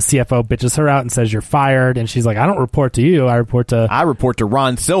the CFO bitches her out and says, "You're fired." And she's like, "I don't report to you. I report to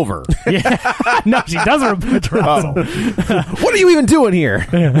Ron Silver. Yeah. No, she doesn't report to Ron Silver. What are you even doing here?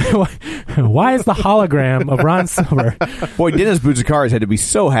 Why is the hologram of Ron Silver? Boy, Dennis Boutsicaris had to be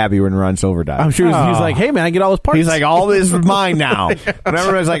so happy when Ron Silver died. I'm sure he was like, "Hey man, I get all those parts." He's like, all this is mine now. And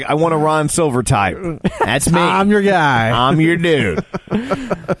everybody's like, I want a Ron Silver type. That's me. I'm your guy. I'm your dude.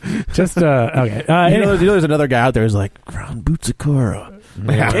 Just okay. You know, there's another guy out there who's like, Ron Boutsicaris.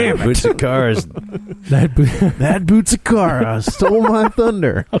 Damn, Boutsicaris. That Boutsicaris stole my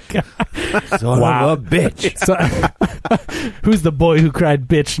thunder. Okay. Wow, a bitch. So, who's the boy who cried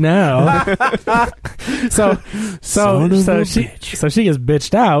bitch now? So she gets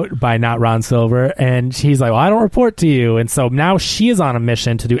bitched out by not Ron Silver, and she's like, well, I don't report to you. And so now she is on a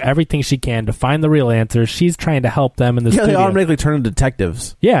mission to do everything she can to find the real answers. She's trying to help them in the Yeah, studio. they automatically turn into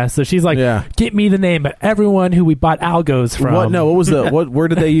detectives. Yeah, so she's like, get me the name of everyone who we bought algos from. What was what word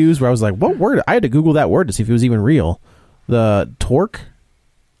did they use? Where I was like, what word? I had to Google that word to see if it was even real. The torque?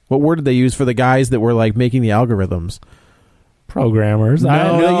 What word did they use for the guys that were like making the algorithms? Programmers.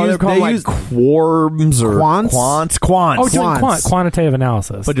 They're called like quarms or quants. Oh, doing quantitative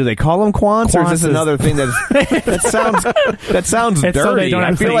analysis. But do they call them quants, or is this another thing that sounds It's dirty? so they don't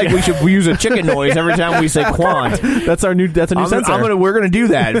I feel like we should use a chicken noise every time we say quant. That's a new sensor. We're gonna do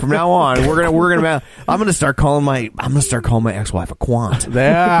that from now on. I'm gonna start calling my ex-wife a quant.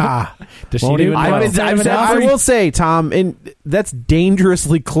 Yeah. Does she do I will say, Tom, and that's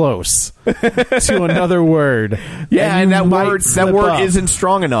dangerously close to another word. Yeah, and that word isn't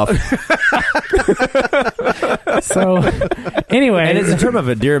strong enough. So, anyway, and it's a term of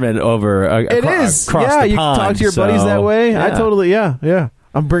endearment over it is. across Yeah, the you pond, talk to your buddies that way. I totally, yeah.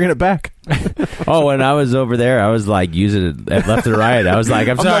 I'm bringing it back. Oh, when I was over there, I was like using it left and right. I was like,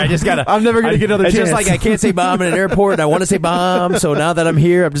 I'm sorry, I just gotta. I'm never gonna get another It's chance. just like I can't say bomb in an airport, and I want to say bomb. So now that I'm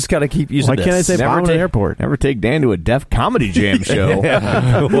here, I'm just gotta keep using. Why can't I say bomb in an airport? Never take Dan to a Def Comedy Jam show.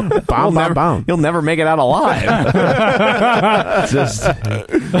 Bomb. You'll never make it out alive. Just I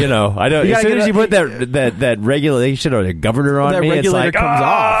don't. As soon as you put that regulation or the governor on that me, regulator it's like, comes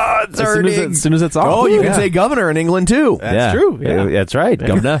off. It's As soon as it's off. Oh, you can say governor in England too. That's true. Yeah. That's right,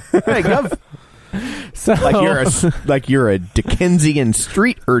 governor. Hey, Gov. So, like you're a Dickensian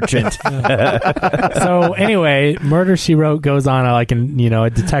street urchin. So anyway, Murder, She Wrote goes on a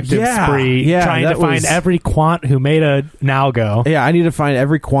detective spree trying to find every quant who made an algo. Yeah, I need to find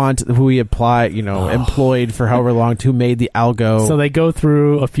every quant who we employed for however long who made the algo. So they go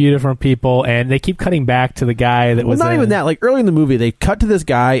through a few different people, and they keep cutting back to the guy that was not even that. Like early in the movie, they cut to this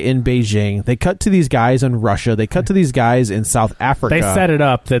guy in Beijing. They cut to these guys in Russia. They cut to these guys in South Africa. They set it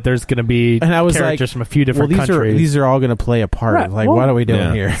up that there's going to be characters from a few different countries. These are all going to play a part. Right. Like, what are we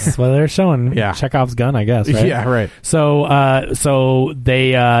doing here? Well, they're showing Chekhov's gun, I guess. Right? Yeah, right. So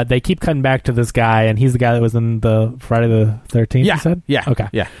they keep cutting back to this guy, and he's the guy that was in the Friday the 13th. Yeah. You said? Yeah. Okay.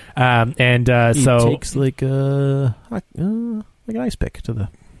 Yeah. He takes like an ice pick to the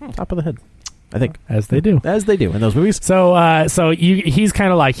top of the head. I think as they do in those movies. So he's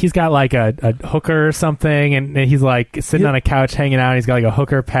kind of like he's got like a hooker or something, and he's like sitting on a couch hanging out. And he's got like a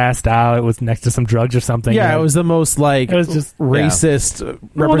hooker passed out. It was next to some drugs or something. Yeah, it was the most like it was just racist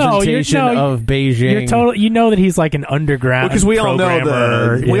representation of Beijing. You're total. You know that he's like an underground because we all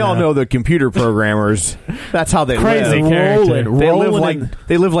know the computer programmers. That's how they crazy live. Rolling.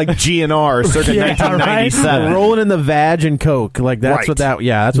 They live like GNR circa 1997, right? Rolling in the vag and coke. Like that's what that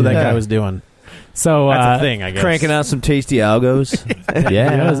guy was doing. So that's a thing, I guess. Cranking out some tasty algos.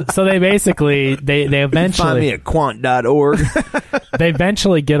 Yeah. So they basically they eventually find me at quant.org. They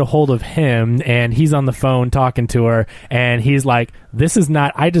eventually get a hold of him, and he's on the phone talking to her, and he's like, "This is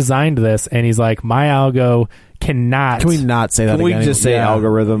not. I designed this," and he's like, "My algo cannot. Can we not say that Can we again? just say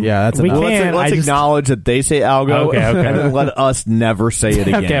algorithm? Yeah, that's We enough. can. Let's I just- acknowledge that they say algo, Okay. and then let us never say it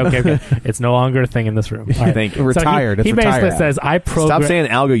again. Okay. It's no longer a thing in this room. All right. Thank you. Retired. So he It's basically retired. says, "I Stop program." saying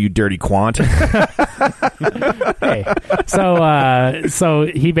algo, you dirty quant. Hey. So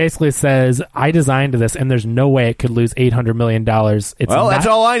he basically says, "I designed this, and there's no way it could lose $800 million." It's Well, that's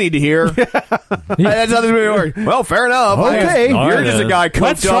all I need to hear. That's how this movie works. Well, fair enough. Okay. You're just a guy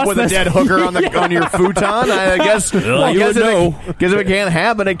Let's cooked up trust with a this. dead hooker on your futon. I guess. I guess if it can't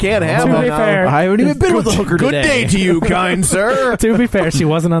happen, it can't happen. To be fair, I haven't even been with a hooker Good today. day to you, kind sir. to be fair, she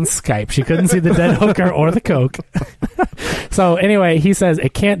wasn't on Skype. She couldn't see the dead hooker or the coke. So anyway, he says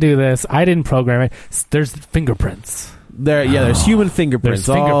it can't do this. I didn't program it. There's fingerprints. There's human fingerprints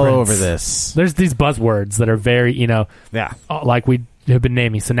There's all fingerprints. over this. There's these buzzwords that are very, like we have been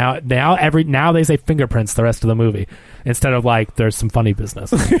naming. So now they say fingerprints the rest of the movie instead of like there's some funny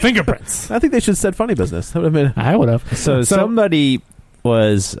business. Fingerprints. I think they should have said funny business. That would have been. I would have. So somebody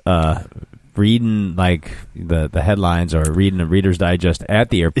was reading like the headlines or reading a Reader's Digest at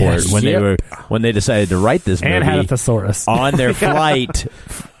the airport when they decided to write this movie And had a thesaurus on their flight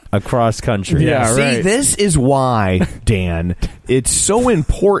across country. Yeah, See, right. this is why, Dan, it's so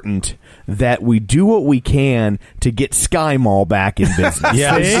important that we do what we can to get Sky Mall back in business.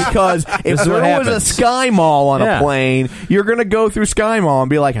 Yeah. Because if is what there was a happens. Sky Mall on Yeah. a plane, you're going to go through Sky Mall and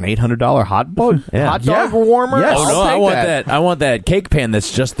be like, an $800 hot dog warmer? Yes. Oh I'll no! I take want that. I want that cake pan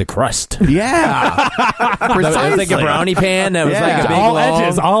that's just the crust. Yeah. It was like a brownie pan that was Yeah. like a big all long-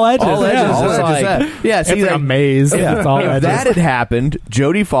 edges. All edges. All edges. Yeah. All It's edges, like- yeah. See, It's like a maze. Yeah. It's all If edges. that had happened,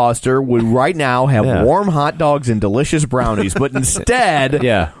 Jodie Foster would right now have Yeah. warm hot dogs and delicious brownies, but instead,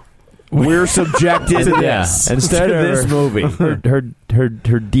 Yeah. we're subjected to Yeah. this. Instead to of this movie.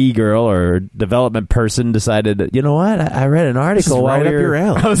 her D girl or development person decided, you know what? I read an article right while up we your were,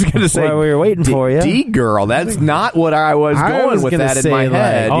 alley. I was going to say while we were waiting for you. D girl. That's not what I was I going was with gonna that in say, my like,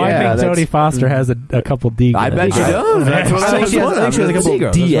 head. Oh, yeah, I think Jodie Foster has a couple D. I bet she girls. does. That's what I was She has wondering. a couple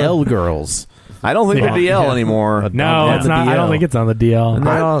DL girls. I don't think Yeah. they're DL anymore. No, it's the not. I don't DL. think it's on the DL. And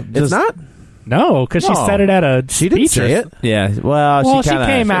they're all It's just- not. No, because she No. said it at a She didn't speech or- say it. Yeah. Well, Well, she she kinda,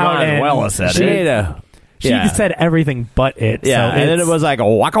 came out might as and well have said She it. ate a. She yeah. said everything but it. Yeah, so and then it's- it was like a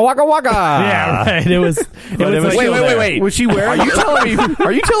waka waka waka. Yeah, right. It was. But it was like- still there. Wait. Was she wearing? Are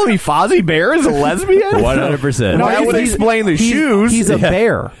you telling me Fozzie Bear is a lesbian? 100%. No, that would he's- explain the shoes. He's a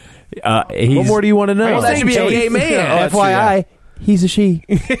bear. He's, What more do you want to know? Well, that should be a gay man. FYI, he's a she.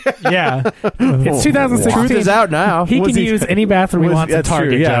 Yeah, it's 2016. Truth is out now. He can use any bathroom he was- wants at that's true,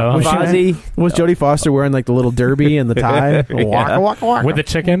 Target, yeah. Joe. Was she- Fozzie. Was Jodie Foster wearing like the little derby and the tie? Waka, waka, waka. With a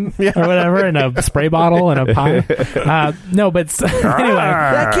chicken or whatever, and a spray bottle and a pie. No, but anyway,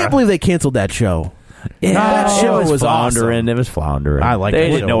 I can't believe they canceled that show. Yeah, that show was floundering. It was floundering. I like They that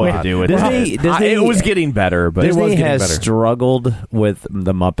didn't show know a what lot. to do with Disney, it. it was getting better, but Disney was getting has better. struggled with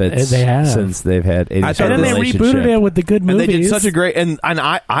the Muppets They have. since they've had a I thought and then they rebooted it with the good and movies. they did such a great. And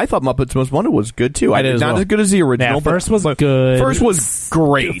I thought Muppets Most Wanted was good too. I did as not well. as good as the original. Yeah, but first was good. First was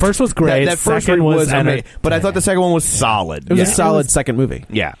great. First was great. That first Second one was amazing. But I thought the second one was solid. It was Yeah. a solid second movie.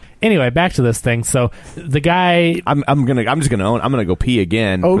 Yeah. Anyway, back to this thing. So the guy. I'm just gonna go pee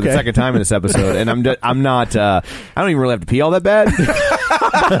again for the Okay. second time in this episode, and I'm not. I don't even really have to pee all that bad.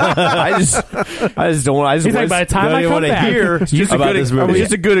 I just don't. I just He's like, by the time don't I even come wanna back, hear it's just about a good, this movie. It's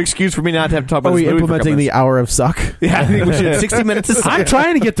just a good excuse for me not to have to talk about Are we this movie for a implementing couple the hour of suck? minutes. Yeah, I think we should 60 minutes of I'm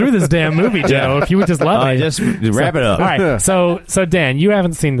trying to get through this damn movie, Joe. If you would just let me. Just wrap it up. All right. So Dan, you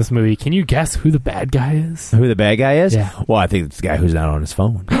haven't seen this movie. Can you guess who the bad guy is? Who the bad guy is? Yeah. Well, I think it's the guy who's not on his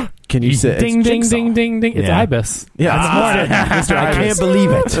phone. Can you say Ding, it's ding, Jigsaw? ding, ding, ding. It's Yeah. Ibis. Yeah, Mr. I Ibis. can't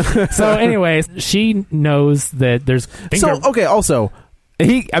believe it. So, anyways, she knows that there's So okay, also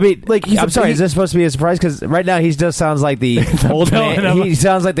He's I'm sorry. he- Is this supposed to be a surprise? Because right now he just sounds like the old villain man. of- He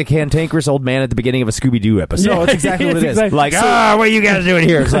sounds like the cantankerous old man at the beginning of a Scooby Doo episode. No, it's exactly what it is. Exactly. Like, what are you guys doing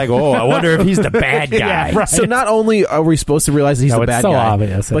here? It's like, oh, I wonder if he's the bad guy. Yeah, right. So not only are we supposed to realize that he's No, the it's bad so guy,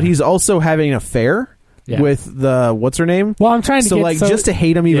 obvious, but yeah. he's also having an affair Yeah. with the what's her name? Well, I'm trying to so get like just to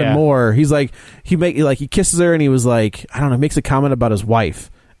hate him even Yeah. more. He's like he kisses her and he was like I don't know, makes a comment about his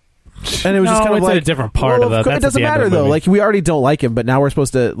wife. And it was No, just kind of it's like a different part of the- course, that's it at doesn't the end matter of the though. movie. Like we already don't like him, but now we're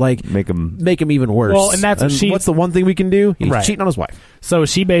supposed to like Make him. even worse. Well, and that's what she- what's the one thing we can do? He's Right. cheating on his wife. So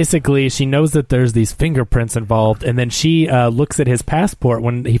she knows that there's these fingerprints involved, and then she looks at his passport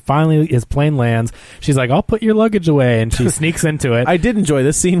when his plane lands. She's like, "I'll put your luggage away," and she sneaks into it. I did enjoy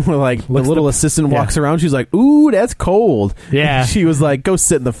this scene where like the Looks little the- assistant yeah. walks around. She's like, "Ooh, that's cold." Yeah. She was like, "Go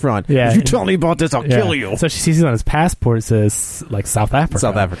sit in the front." Yeah. If you tell me about this, I'll Yeah. kill you. So she sees on his passport it says like South Africa.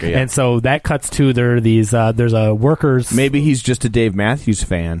 South Africa, yeah. so that cuts to there's a workers. Maybe he's just a Dave Matthews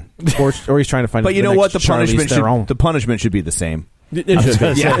fan, or he's trying to find. But you know what? The punishment should be the same. It should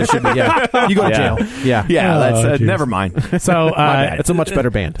be. Yeah, it should be. Yeah, you go to jail. Yeah. That's never mind. So it's a much better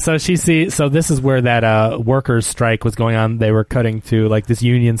band. So so this is where that workers' strike was going on. They were cutting to like this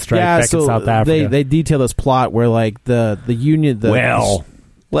union strike back in South Africa. They detail this plot where like the union.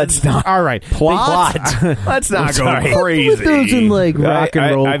 Let's not. All right, plot. Let's not go crazy. Those in like rock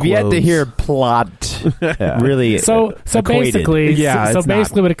and roll. I've yet to hear plot. Really. So basically,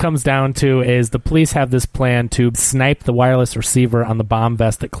 basically, what it comes down to is the police have this plan to snipe the wireless receiver on the bomb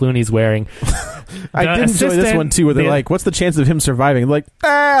vest that Clooney's wearing. I did enjoy this one too, where they're like, "What's the chance of him surviving?" Like,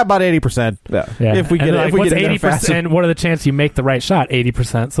 about 80%. Yeah. If we get like, what's 80%, and what are the chances you make the right shot?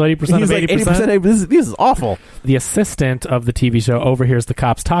 80%. So 80% of 80%. This is awful. The assistant of the TV show overhears the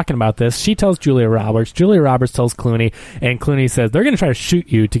cops talking about this. She tells Julia Roberts. Julia Roberts tells Clooney, and Clooney says they're going to try to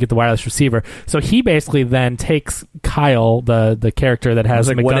shoot you to get the wireless receiver. So he basically then takes Kyle, the character that has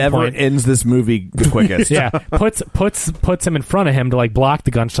like whatever ends this movie the quickest. puts him in front of him to like block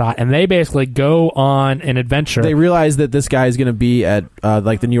the gunshot, and they basically go on an adventure. They realize that this guy is going to be at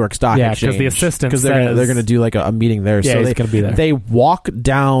like the New York Stock Exchange. Because the assistant because they're going to do like a meeting there. Yeah, so he's going to be there. They walk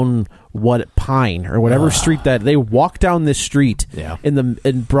down Pine or whatever street that they walk down this street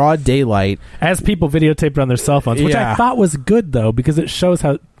in broad daylight as people videotaped it on their cell phones, which I thought was good though because it shows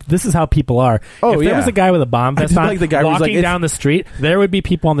how this is how people are. If there was a guy with a bomb vest on, like the guy walking down the street, there would be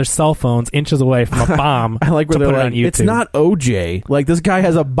people on their cell phones inches away from a bomb. I like where to they're put it like, on YouTube. it's not OJ. Like this guy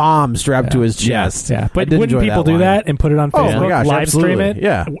has a bomb strapped to his chest. Yeah. But wouldn't people do that and put it on Facebook, my gosh, live stream absolutely. it?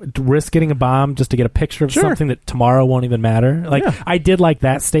 Yeah. Risk getting a bomb just to get a picture of something that tomorrow won't even matter. Like I did like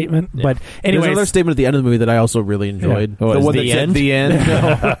that statement. But anyways, there's another statement at the end of the movie that I also really enjoyed. The one that said the end.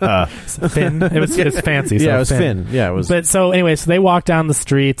 Finn. It's fancy. So it was Finn. Yeah, it was. But so anyway, so they walk down the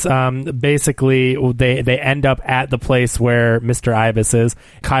streets. Basically, they end up at the place where Mr. Ibis is.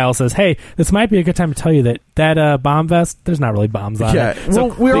 Kyle says, "Hey, this might be a good time to tell you that bomb vest. There's not really bombs on it."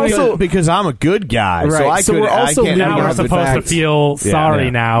 So because I'm a good guy, right. So we're supposed to feel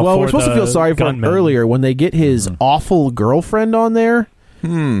sorry now. Well, we're supposed to feel sorry for him earlier when they get his awful girlfriend on there.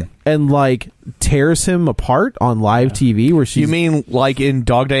 And like tears him apart on live TV where she's... You mean like in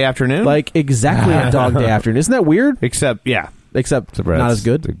Dog Day Afternoon? Like exactly in Dog Day Afternoon. Isn't that weird? Except not as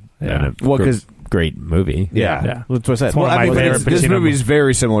good. Well, because great movie. Yeah. That's what I said. One of my favorite this movie is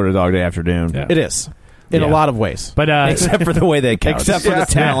very similar to Dog Day Afternoon. It is. In a lot of ways. But except for the way they couch. Except for the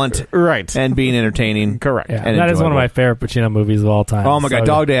talent. Right. And being entertaining. Correct. Yeah. And that is one of my favorite Pacino movies of all time. Oh my God.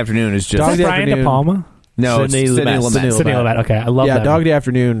 Dog Day Afternoon is just... Is that Brian De Palma? No, it's Sidney Lumet. Okay, I love that. Yeah, Dog Day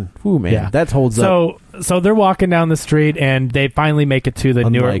Afternoon. Ooh, man, that holds up. So they're walking down the street, and they finally make it to the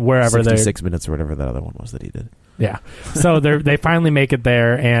Newark, wherever they're... 66 minutes or whatever that other one was that he did. Yeah. So they finally make it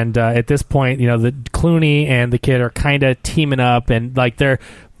there, and at this point, the Clooney and the kid are kind of teaming up, and like they're...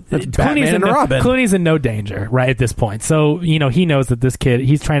 Clooney's in no danger right at this point. So, he knows that this kid,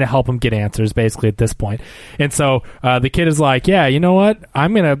 he's trying to help him get answers basically at this point. And so the kid is like, yeah, you know what?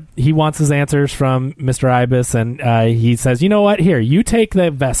 He wants his answers from Mr. Ibis. And he says, you know what? Here, you take the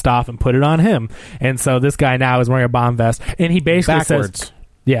vest off and put it on him. And so this guy now is wearing a bomb vest. And he basically says...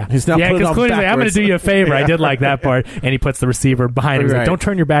 Yeah, he's not because Clooney's like, I'm going to do you a favor. I did like that part. And he puts the receiver behind him. He's like, don't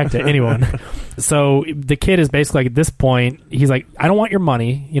turn your back to anyone. So the kid is basically like, at this point, he's like, I don't want your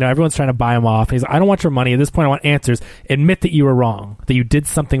money. Everyone's trying to buy him off. He's like, I don't want your money. At this point, I want answers. Admit that you were wrong, that you did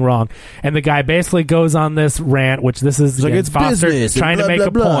something wrong. And the guy basically goes on this rant, which this is like, it's Foster business, trying blah, to make blah,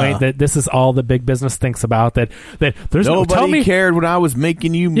 a blah. point that this is all the big business thinks about, that there's nobody cared when I was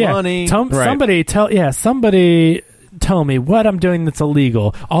making you money. Somebody tell me what I'm doing that's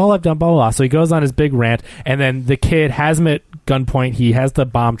illegal. All I've done, blah, blah, blah. So he goes on his big rant, and then the kid has him at gunpoint. He has the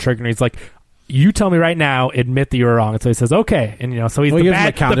bomb trigger, and he's like, you tell me right now, admit that you were wrong. And so he says, okay. And, so he's the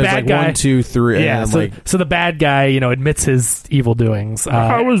bad guy. 1, 2, 3. Yeah, so the bad guy, admits his evil doings.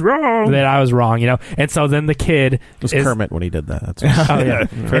 I was wrong. That I was wrong, And so then the kid... It was Kermit when he did that. That's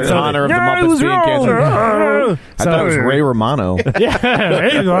For the honor of the Muppets being canceled. I thought it was Ray Romano.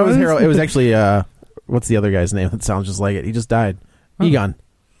 It was actually... what's the other guy's name that sounds just like it? He just died. Egon.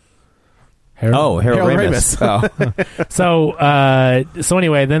 Harold Ramis. So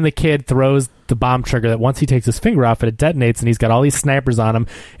anyway, then the kid throws the bomb trigger that once he takes his finger off it detonates, and he's got all these snipers on him.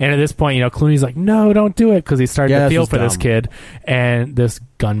 And at this point, Clooney's like, no, don't do it, because he's starting to feel for this kid and this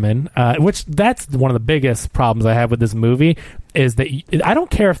gunman, which that's one of the biggest problems I have with this movie, is that I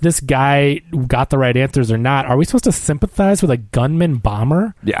don't care if this guy got the right answers or not. Are we supposed to sympathize with a gunman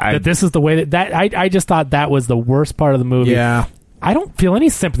bomber? Yeah. That this is the way that I just thought that was the worst part of the movie. Yeah. I don't feel any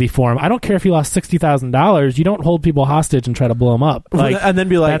sympathy for him. I don't care if he lost $60,000. You don't hold people hostage and try to blow them up, and then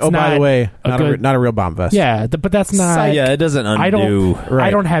be like, "Oh, by the way, not a real bomb vest." Yeah, but that's not. Yeah, it doesn't undo. I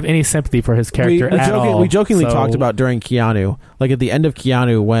don't have any sympathy for his character at all. We jokingly talked about during Keanu, like at the end of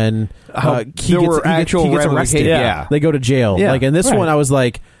Keanu when he gets arrested. Yeah. They go to jail. Yeah. Like in this one, I was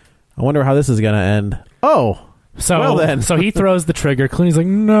like, I wonder how this is going to end. Oh. So he throws the trigger. Clooney's like,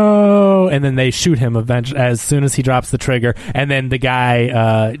 no, and then they shoot him eventually as soon as he drops the trigger. And then the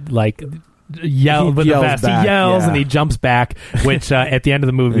guy yells with the vest. He yells and he jumps back, which at the end of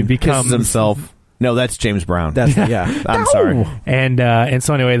the movie becomes himself. No, that's James Brown. That's I'm sorry. And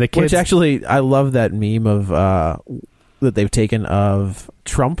so anyway, the kids. Which actually, I love that meme of that they've taken of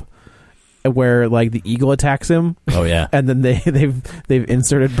Trump, where like the eagle attacks him. Oh yeah, and then they've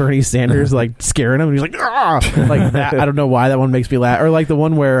inserted Bernie Sanders like scaring him. And he's like, ah! Like that. I don't know why that one makes me laugh. Or like the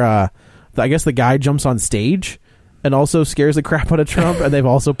one where I guess the guy jumps on stage and also scares the crap out of Trump, and they've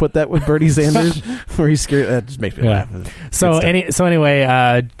also put that with Bernie Sanders where he's scared. That just makes me laugh. So anyway,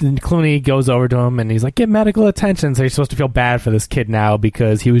 Clooney goes over to him and he's like, get medical attention. So he's supposed to feel bad for this kid now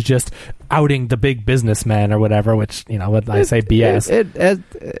because he was just outing the big businessman or whatever, which, what I say,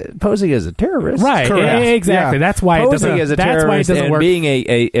 BS. Posing as a terrorist. Right, exactly. Yeah. That's why posing as a terrorist it doesn't and work. Being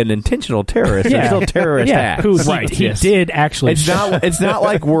an intentional terrorist. They're still terrorist acts. He did actually. It's not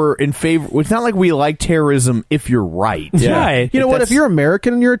like we're in favor. It's not like we like terrorism if you're right. Yeah. Right. You know what? If you're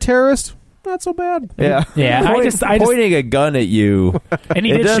American and you're a terrorist, not so bad. Yeah. I just pointing a gun at you. And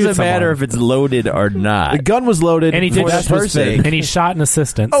he it did doesn't shoot matter if it's loaded or not. The gun was loaded, and he did that person, and he shot an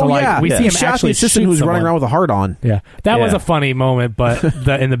assistant. Oh so yeah, we see he him shot actually the assistant shoot who's someone. running around with a heart on. Yeah, that was a funny moment, but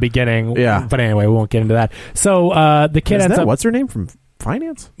in the beginning. Yeah, but anyway, we won't get into that. So the kid ends up. What's her name from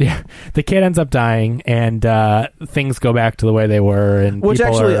Finance? Yeah, the kid ends up dying, and things go back to the way they were. And which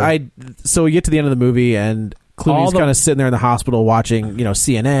actually, so we get to the end of the movie and. Clooney's kind of sitting there in the hospital watching,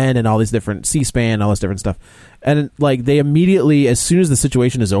 CNN and all these different C-SPAN, all this different stuff. And like they immediately, as soon as the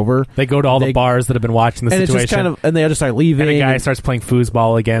situation is over, they go to all the bars that have been watching the situation. It's just and they just start leaving. And the guy starts playing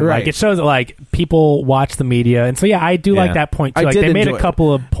foosball again. Right. Like it shows that like people watch the media, and so I do like that point too. Like they made a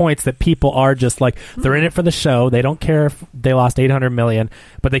couple of points that people are just like they're in it for the show. They don't care if they lost $800 million,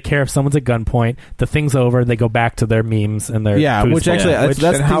 but they care if someone's at gunpoint. The thing's over. They go back to their memes and their foosball. Which actually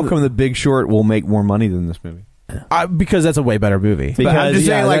that's how come The Big Short will make more money than this movie? Because that's a way better movie. Because I'm just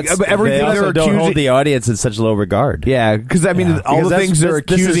saying, like everything they're don't hold the audience in such low regard. Yeah, because I mean, all the things they're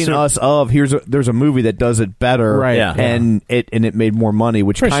accusing us of. There's a movie that does it better, right? Yeah. And it made more money,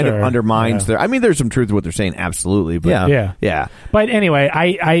 which kind of undermines their. I mean, there's some truth to what they're saying, absolutely. But yeah. But anyway,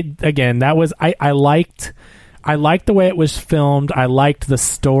 I liked the way it was filmed. I liked the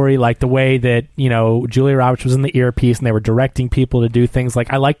story, like the way that, Julia Roberts was in the earpiece and they were directing people to do things.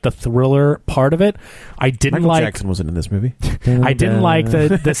 Like, I liked the thriller part of it. I didn't Michael Jackson wasn't in this movie. I didn't like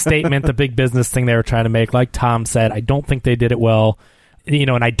the statement, the big business thing they were trying to make. Like Tom said, I don't think they did it well.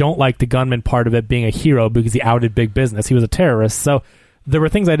 And I don't like the gunman part of it being a hero because he outed big business. He was a terrorist. So there were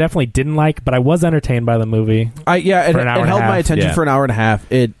things I definitely didn't like, but I was entertained by the movie. It held my attention for an hour and a half.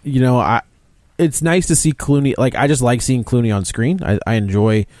 It's nice to see Clooney. Like, I just like seeing Clooney on screen. I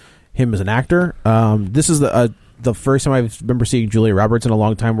enjoy him as an actor. This is the first time I remember seeing Julia Roberts in a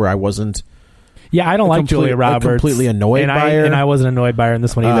long time where I wasn't. Yeah, I don't like Julia Roberts. Completely annoyed by her, and I wasn't annoyed by her in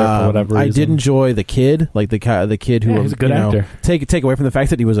this one either for whatever reason. I did enjoy the kid, like the kid who was a good actor. Take away from the fact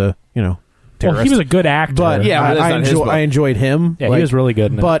that he was a terrorist. Well, he was a good actor, but I enjoyed him. Yeah, he was really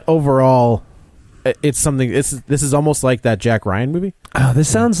good. But overall, it's something. This is almost like that Jack Ryan movie. This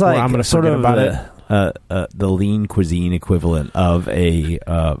sounds like I'm sort of about it. The lean cuisine equivalent of a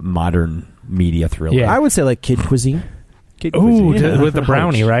modern media thriller. Yeah. I would say like Kid Cuisine. With the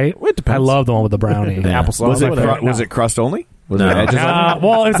brownie, right? It depends. I love the one with the brownie. Applesauce. Was it crust only?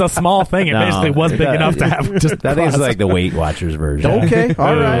 Well, it's a small thing. It basically was big enough to have just. I think it's like the Weight Watchers version. Okay,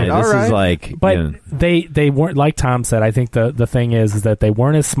 all right. This is like, but they weren't, like Tom said. I think the thing is that they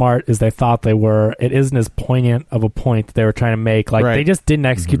weren't as smart as they thought they were. It isn't as poignant of a point that they were trying to make. Like they just didn't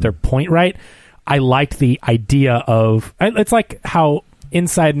execute their point right. I liked the idea of. It's like how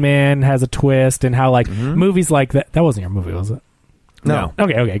Inside Man has a twist, and how movies like that. That wasn't your movie, was it? No.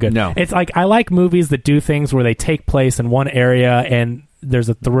 Okay, good. No. It's like I like movies that do things where they take place in one area and there's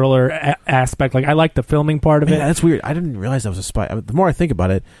a thriller aspect. Like I like the filming part of it. Yeah, that's weird. I didn't realize that was a Spike. The more I think about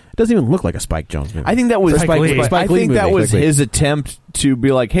it, it doesn't even look like a Spike Jonze movie. I think that was Spike Lee. I think that was his attempt to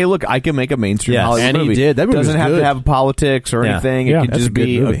be like, hey, look, I can make a mainstream Hollywood movie. He did. That movie doesn't have to have politics or anything. It could just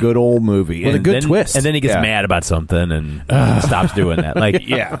be a good old movie with a good twist. And then he gets mad about something and stops doing that. Like,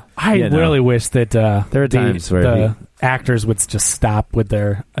 I really wish that there are times where actors would just stop with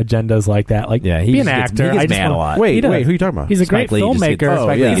their agendas like that. Like, Yeah, he be an just gets- actor. he gets I just mad a want- lot. Wait, he does. who are you talking about? He's a Spike great Lee just gets- filmmaker.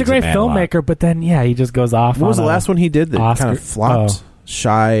 Oh, yeah. He's a great Gets mad a lot. filmmaker, but then he just goes off. What was on the a last one he did that Oscar- kind of flopped? Oh.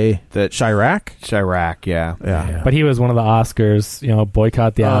 Chirac? Chirac, yeah. Yeah. But he was one of the Oscars,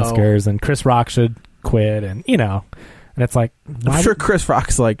 boycott the Oh. Oscars, and Chris Rock should quit, and and it's like, I'm sure Chris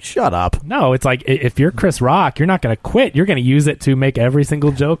Rock's like, shut up. no, it's like if you're Chris Rock, you're not going to quit. You're going to use it to make every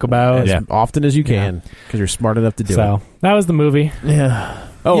single joke about. As often as you can, because you're smart enough to do So it. that was the movie. Yeah.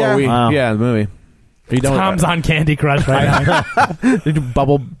 Oh, Yeah. are we? Wow. Yeah, the movie. Are you done with Tom's that? on Candy Crush right now. Did you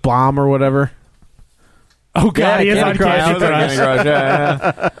bubble bomb or whatever? Oh God, he is on Candy Crush.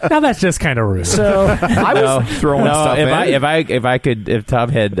 Yeah. Now that's just kind of rude. So I was throwing stuff in. if Tom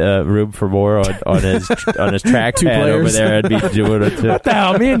had room for more on his trackpad over players. there, I'd be doing it too. What the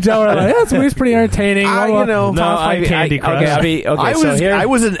hell? Me and Joe are like, this movie's pretty entertaining. No, Tom's on Candy Crush. I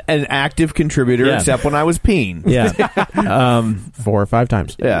was an active contributor, Yeah. except when I was peeing. Yeah. 4 or 5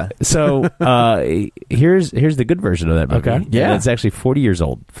 times. Yeah. So here's the good version of that movie. Okay. Yeah. And it's actually 40 years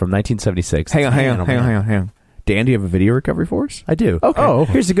old, from 1976. Hang on. Dan, do you have a video recovery for us? I do. Okay. Oh.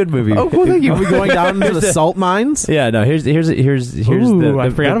 Here's a good movie. Oh, cool, thank you. Are we going down into the salt mines? Yeah, no. Here's Ooh, the I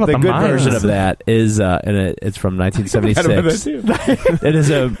forgot about the good mines. version of that is and it's from 1976. It is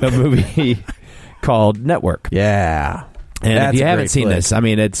a movie called Network. Yeah. And That's if you a haven't great seen flick. this, I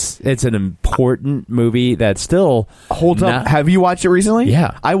mean, it's an important movie that still Holds up. not- Have you watched it recently?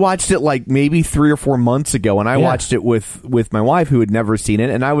 Yeah. I watched it like maybe 3 or 4 months ago, and I Yeah. watched it with my wife who had never seen it,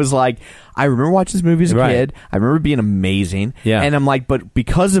 and I was like, I remember watching this movie as a Right. kid. I remember it being amazing. Yeah. And I'm like, but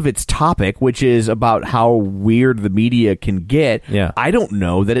because of its topic, which is about how weird the media can get, Yeah. I don't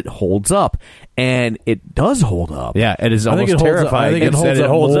know that it holds up. And it does hold up. Yeah, it is I think almost it holds up- terrifying. I think it It's-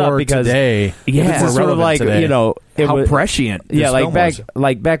 holds up up more because today. Yeah, It's it's more sort of relevant like today. it How was, prescient Yeah, this like film back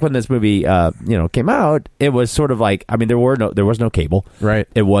was. back when this movie came out, it was sort of like, I mean, there was no cable. Right.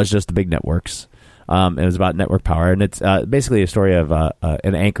 It was just the big networks. It was about network power, and it's basically a story of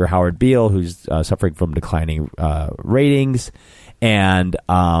an anchor, Howard Beale, who's suffering from declining ratings, and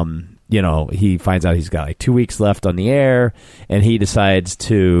he finds out he's got like 2 weeks left on the air, and he decides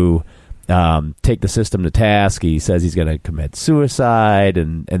to take the system to task. He says he's going to commit suicide,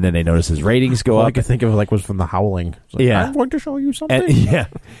 and then they notice his ratings go All up. I could think of was from The Howling. It's like, Yeah. I'm going to show you something.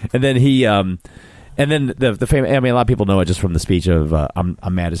 And then he and then the famous, I mean, a lot of people know it just from the speech of I'm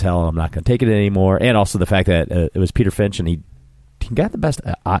mad as hell and I'm not going to take it anymore, and also the fact that it was Peter Finch, and he got the best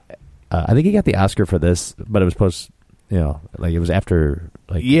I think he got the Oscar for this, but it was like it was after,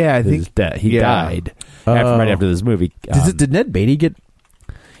 like, Yeah, I his think- death. He yeah. died Oh. right after this movie. Did Ned Beatty get...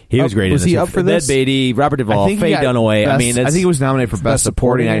 He was great. Was in this. he up for this? Ned Beatty, Robert Duvall, he Faye got Dunaway. I mean, I think he was nominated for best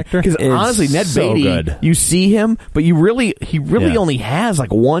supporting actor. Because It's honestly, Ned so Beatty, good. you see him, but he really Yeah. only has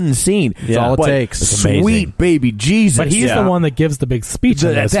like one scene. That's all it But takes. It's amazing. Sweet baby Jesus! But he's the one that gives the big speech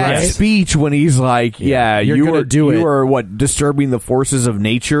in this, that right? speech when he's like, "Yeah, You're you gonna were do it." You are what disturbing the forces of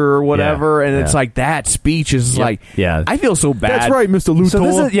nature or whatever," and it's Yeah. like that speech is Yep. like, Yeah. I feel so bad. That's right, Mr. Luthor.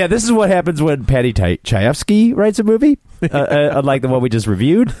 So this is what happens when Patty Chayefsky writes a movie, unlike the one we just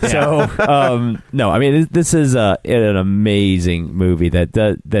reviewed. So no, I mean, this is an amazing movie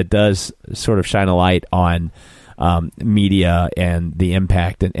that does sort of shine a light on media and the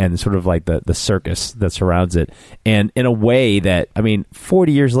impact and sort of like the circus that surrounds it, and in a way that, I mean,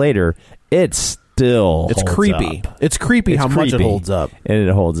 40 years later, it's It's creepy. up. It's creepy It's how much it creepy. holds up. And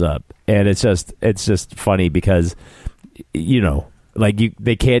it holds up, and it's just funny because like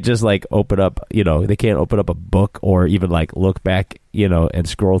they can't just like open up they can't open up a book or even like look back and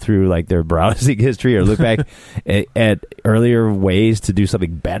scroll through like their browsing history or look back at earlier ways to do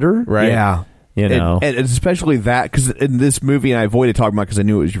something better, Right. Yeah. And and especially that, because in this movie, and I avoided talking about because I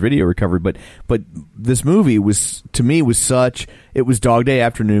knew it was your video recovery, but this movie was, to me, was it was Dog Day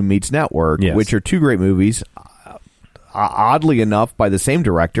Afternoon meets Network, Yes. which are two great movies, oddly enough, by the same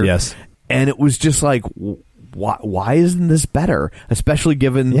director. Yes. And it was just like, why isn't this better? Especially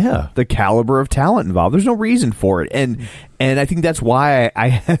given the caliber of talent involved. There's no reason for it. And I think that's why I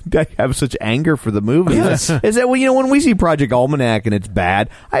have such anger for the movie. Yes. Is that, when we see Project Almanac and it's bad,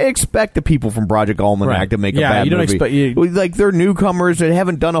 I expect the people from Project Almanac Right. to make Yeah, a bad you don't movie. expect- like, they're newcomers that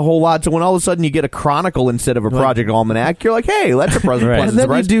haven't done a whole lot, so when all of a sudden you get a Chronicle instead of a Project Almanac, you're like, hey, that's a pleasant Right. pleasant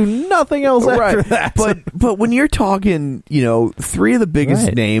And then you surprise. do nothing else after that. But when you're talking, three of the biggest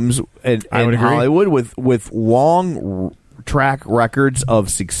Right. names in I would agree. Hollywood with long track records of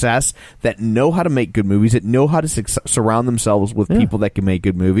success, that know how to make good movies, that know how to surround themselves with people that can make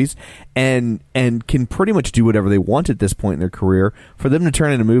good movies, and can pretty much do whatever they want at this point in their career, for them to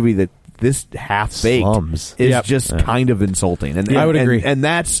turn in a movie this half baked Slums. is just kind of insulting. And I would agree. And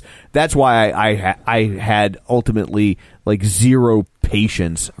that's why I had ultimately like zero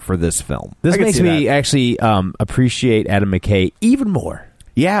patience for this film. This I can makes see me that. actually appreciate Adam McKay even more.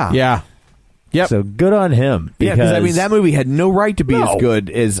 Yeah. Yep. So good on him. Yeah, because I mean that movie had no right to be as good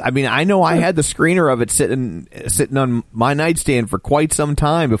as. I mean, I know I had the screener of it sitting on my nightstand for quite some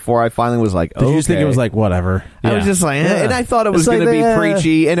time before I finally was like, Did you just think it was like whatever? I was just like, and I thought it was It's like going to be the-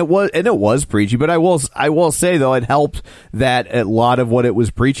 preachy, and it was preachy. But I will say though, it helped that a lot of what it was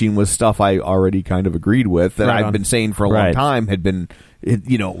preaching was stuff I already kind of agreed with that Right I've on. been saying for a long time had been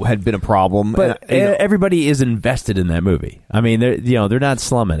a problem. But And, everybody is invested in that movie. I mean, they're not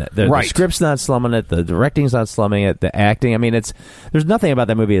slumming it. The Right. script's not slumming it. The directing's not slumming it. The acting. I mean, there's nothing about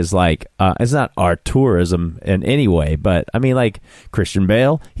that movie is like it's not art tourism in any way. But I mean, like Christian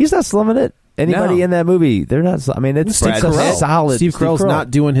Bale, he's not slumming it. Anybody No. in that movie, they're not. I mean, it's Steve a Carell. solid. Steve Carell's not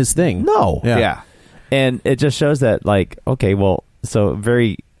doing his thing. No. Yeah. And it just shows that, like, okay, well, so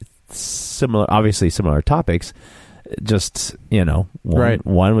very similar, obviously similar topics. Just,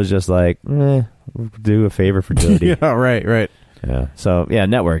 one was just like, do a favor for Jody. Yeah, right. Yeah. So yeah,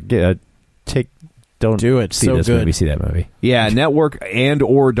 Network. Don't do it. See So this good. movie. See that movie. Yeah, Network and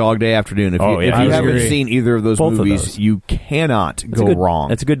or Dog Day Afternoon. If you I haven't agree. seen either of those Both of movies, those. you cannot go good,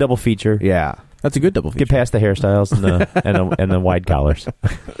 wrong. It's a good double feature. Yeah. That's a good double feature. Get past the hairstyles and the wide collars. And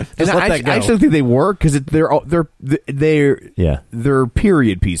let that go. I actually think they work because they're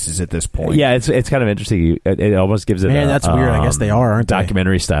period pieces at this point. Yeah, it's kind of interesting. It almost gives it. Man, that's weird. I guess they are, aren't they?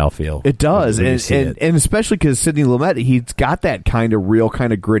 documentary style feel. It does, when you see and it. especially because Sidney Lumet, he's got that kind of real,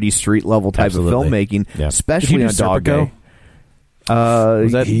 kind of gritty street level type Absolutely. of filmmaking, Yeah. especially Did on he do Dog Serpico? Day.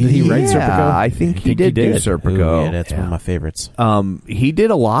 Did he write Serpico? I think he he did do did. Serpico. Ooh, yeah, that's one of my favorites. He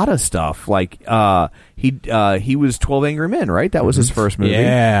did a lot of stuff. Like he was 12 Angry Men, right? That was his first movie.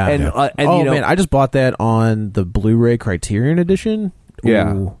 Yeah. and oh you know, man, I just bought that on the Blu-ray Criterion edition.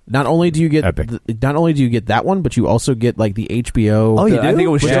 Yeah. Ooh. Not only do you get Epic. that one, but you also get like the HBO. Oh, you I do? think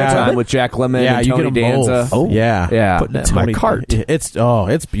it was Yeah. Showtime with Jack Lemmon yeah, and you Tony get them Danza. both. Oh. yeah. Putting that in my cart.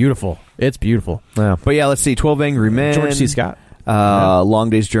 It's beautiful. It's beautiful. Yeah. But yeah, let's see. 12 Angry Men. George C. Scott. Long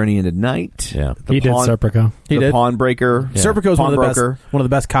Day's Journey into Night. Yeah. He did Serpico. He The did. Pawnbreaker. Serpico is one of Pawnbroker. the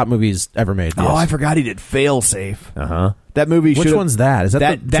best cop movies ever made. Oh, yes. I forgot he did Failsafe. Uh-huh. That movie. Which should've- one's that? Is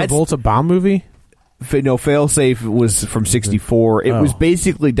that the that's Travolta bomb movie? No, Failsafe was from '64. It was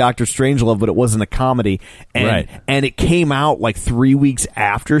basically Dr. Strangelove, but it wasn't a comedy, and Right. and it came out like 3 weeks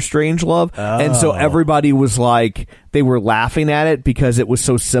after Strangelove, and so everybody was like, they were laughing at it because it was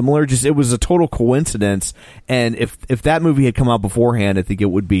so similar. Just it was a total coincidence, and if that movie had come out beforehand, I think it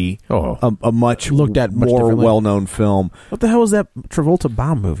would be a much Looked at much more differently. well known film. What the hell is that Travolta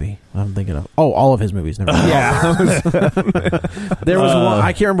bomb movie? I'm thinking of. Oh, all of his movies. Never mind. There was one.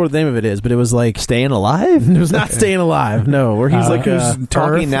 I can't remember what the name of it is, but it was like Staying Alive? It was not Staying Alive. No, where he's like Who's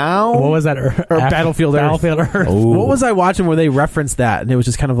talking now? What was that? or Battlefield Earth. Battlefield Earth. What was I watching where they referenced that, and it was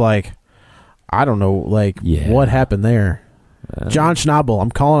just kind of like, I don't know, like what happened there. John Schnabel, I'm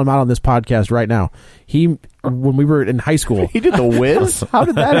calling him out on this podcast right now. When we were in high school, He did The Wiz. How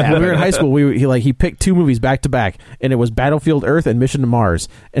did that happen? when we were in high school, he picked two movies back to back, and it was Battlefield Earth and Mission to Mars.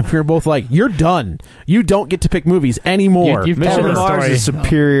 And we were both like, "You're done. You don't get to pick movies anymore." You've Mission told to the Mars story. is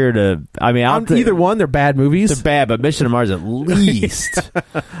superior to. I mean, Either one, they're bad movies. They're bad, but Mission to Mars at least.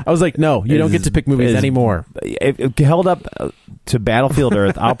 I was like, "No, you don't get to pick movies anymore." If held up to Battlefield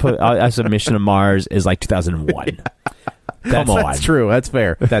Earth, I said Mission to Mars is like 2001. Come on. That's true. That's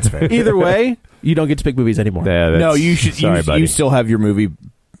fair. That's fair. Either way, you don't get to pick movies anymore. Yeah, No, you should. Sorry, buddy. You still have your movie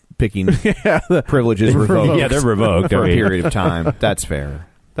picking privileges revoked. Yeah, they're revoked. for I a mean, period of time. That's fair.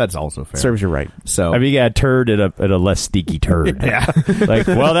 That's also fair. Serves you right. So I mean, you got a turd and a less stinky turd. yeah, Like,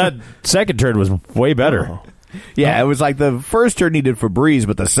 well, that second turd was way better. yeah. It was like the first turd needed Febreze,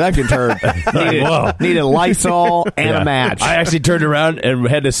 but the second turd needed Lysol and a match. I actually turned around and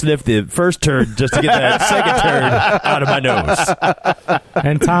had to sniff the first turd just to get that second turd out of my nose.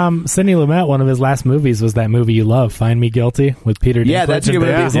 And Tom, Sidney Lumet, one of his last movies was that movie you love, Find Me Guilty, with Peter Dinklage. Yeah, that's a and good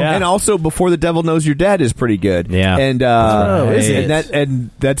Vin movie. Diesel. Yeah. And also, Before the Devil Knows You're Dead is pretty good. Yeah. and is it? and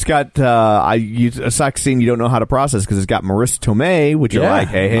that's got a sex scene you don't know how to process because it's got Marissa Tomei, which you're Yeah. like,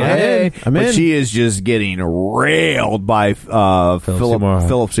 hey, I'm but in. she is just getting railed by Philip Seymour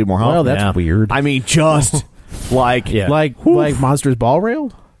Hoffman. Well, that's Yeah. weird. I mean, just like Yeah. like Monsters Ball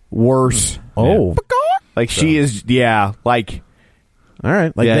Railed. worse. Oh, Like she is, yeah. Like all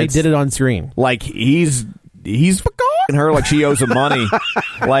right. Like Yeah, they it's- did it on screen. he's talking to her like she owes him money.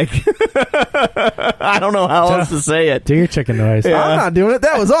 Like, I don't know how else to say it. Do your chicken noise. I'm not doing it.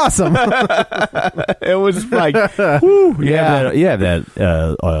 That was awesome. It was like, whew, You have that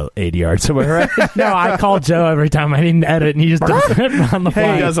ADR somewhere, right? No, I call Joe every time I need an edit, and he just does it on the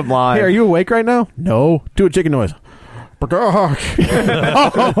fly. He does them live. Hey, are you awake right now? No. Do a chicken noise. Oh,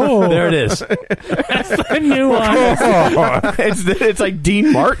 There it is. that's the new one. It's like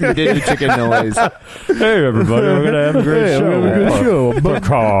Dean Martin did the chicken noise. Hey, everybody, we're going to have a great show.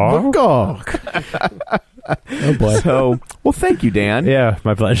 Oh, boy. So, well, thank you, Dan. Yeah,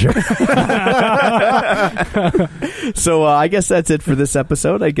 my pleasure. So I guess that's it for this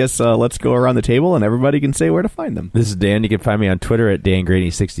episode. I guess let's go around the table and everybody can say where to find them. This is Dan. You can find me on Twitter at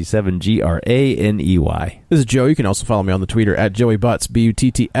DanGraney67, GRANEY. This is Joe. You can also follow me on the Twitter at Joey Butts,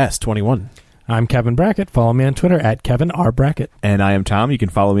 BUTTS21. I'm Kevin Brackett. Follow me on Twitter at Kevin R. Brackett. And I am Tom. You can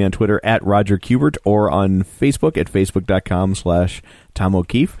follow me on Twitter at Roger Kubert or on Facebook at facebook.com/Tom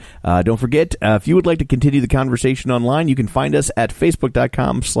O'Keefe. Don't forget, if you would like to continue the conversation online, you can find us at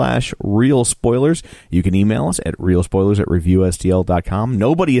facebook.com/Real Spoilers. You can email us at realspoilers@reviewstl.com.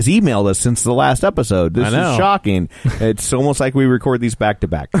 Nobody has emailed us since the last episode. This is shocking. It's almost like we record these back to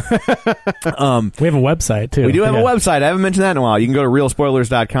back. We have a website, too. We do have a website. I haven't mentioned that in a while. You can go to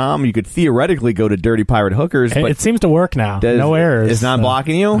realspoilers.com. You could theoretically go to Dirty Pirate Hookers. But it seems to work now. No errors. It's not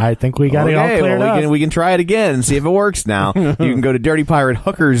blocking you? I think we got it all cleared up. We can try it again and see if it works now. You can go to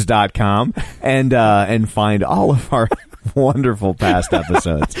dirtypiratehookers.com and find all of our wonderful past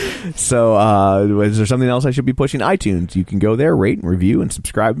episodes. So is there something else I should be pushing? iTunes. You can go there, rate and review and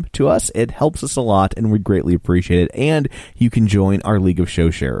subscribe to us. It helps us a lot and we greatly appreciate it. And you can join our League of Show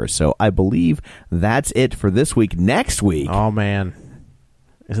Sharers. So I believe that's it for this week. Next week. Oh, man.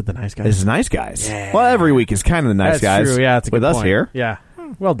 Is it the Nice Guys? This is Nice Guys. Yeah. Well, every week is kind of the Nice Guys. True. Yeah, that's a good with us point. here. Yeah.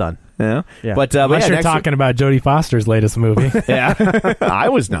 Well done. Yeah. Yeah. But Unless you're next talking about Jodie Foster's latest movie. yeah, I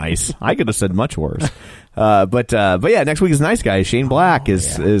was nice. I could have said much worse. But yeah, next week is Nice Guys. Shane Black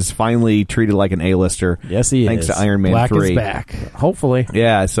is finally treated like an A-lister. Yes, he thanks is. to Iron Man Black 3. is back. Hopefully.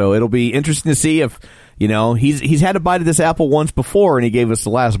 Yeah, so it'll be interesting to see if, you know, he's had a bite of this apple once before, and he gave us The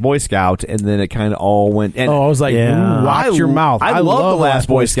Last Boy Scout, and then it kind of all went. And I was like, watch your mouth. I love The Last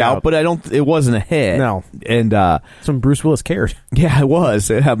Boy Scout, but it wasn't a hit. No. And some Bruce Willis cared. Yeah, it was.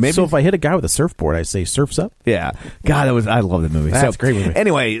 Maybe so if I hit a guy with a surfboard, I say surf's up. Yeah. God, I love that movie. That's a great movie.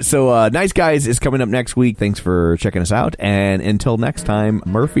 Anyway, so Nice Guys is coming up next week. Thanks for checking us out. And until next time,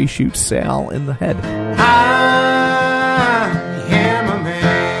 Murphy shoots Sal in the head. I am a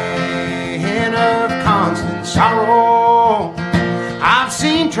man of constant sorrow. I've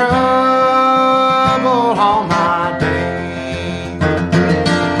seen trouble all my day.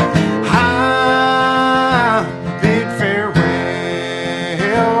 I bid farewell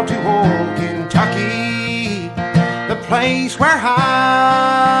to old Kentucky, the place where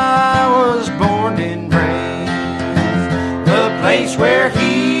I was born and raised, the place where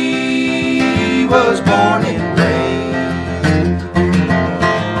he was born and raised.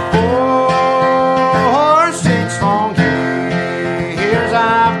 For 6 long years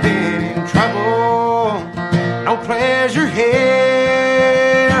I've been in trouble. No pleasure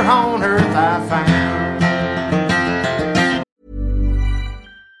here on earth I found.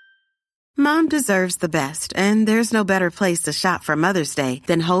 Mom deserves the best, and there's no better place to shop for Mother's Day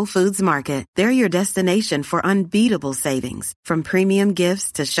than Whole Foods Market. They're your destination for unbeatable savings, from premium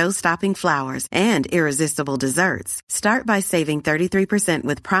gifts to show-stopping flowers and irresistible desserts. Start by saving 33%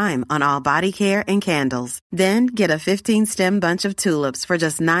 with Prime on all body care and candles. Then get a 15-stem bunch of tulips for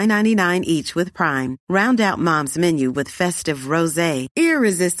just $9.99 each with Prime. Round out Mom's menu with festive rosé,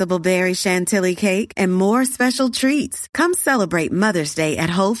 irresistible berry chantilly cake, and more special treats. Come celebrate Mother's Day at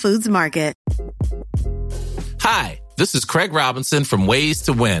Whole Foods Market. Hi, this is Craig Robinson from Ways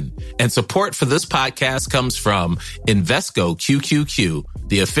to Win, and support for this podcast comes from Invesco QQQ,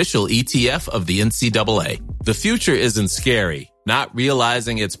 the official ETF of the NCAA. The future isn't scary. Not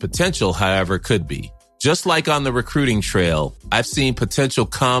realizing its potential, however, could be. Just like on the recruiting trail, I've seen potential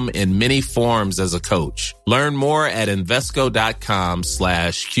come in many forms as a coach. Learn more at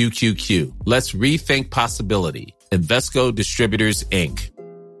Invesco.com/QQQ. Let's rethink possibility. Invesco Distributors, Inc.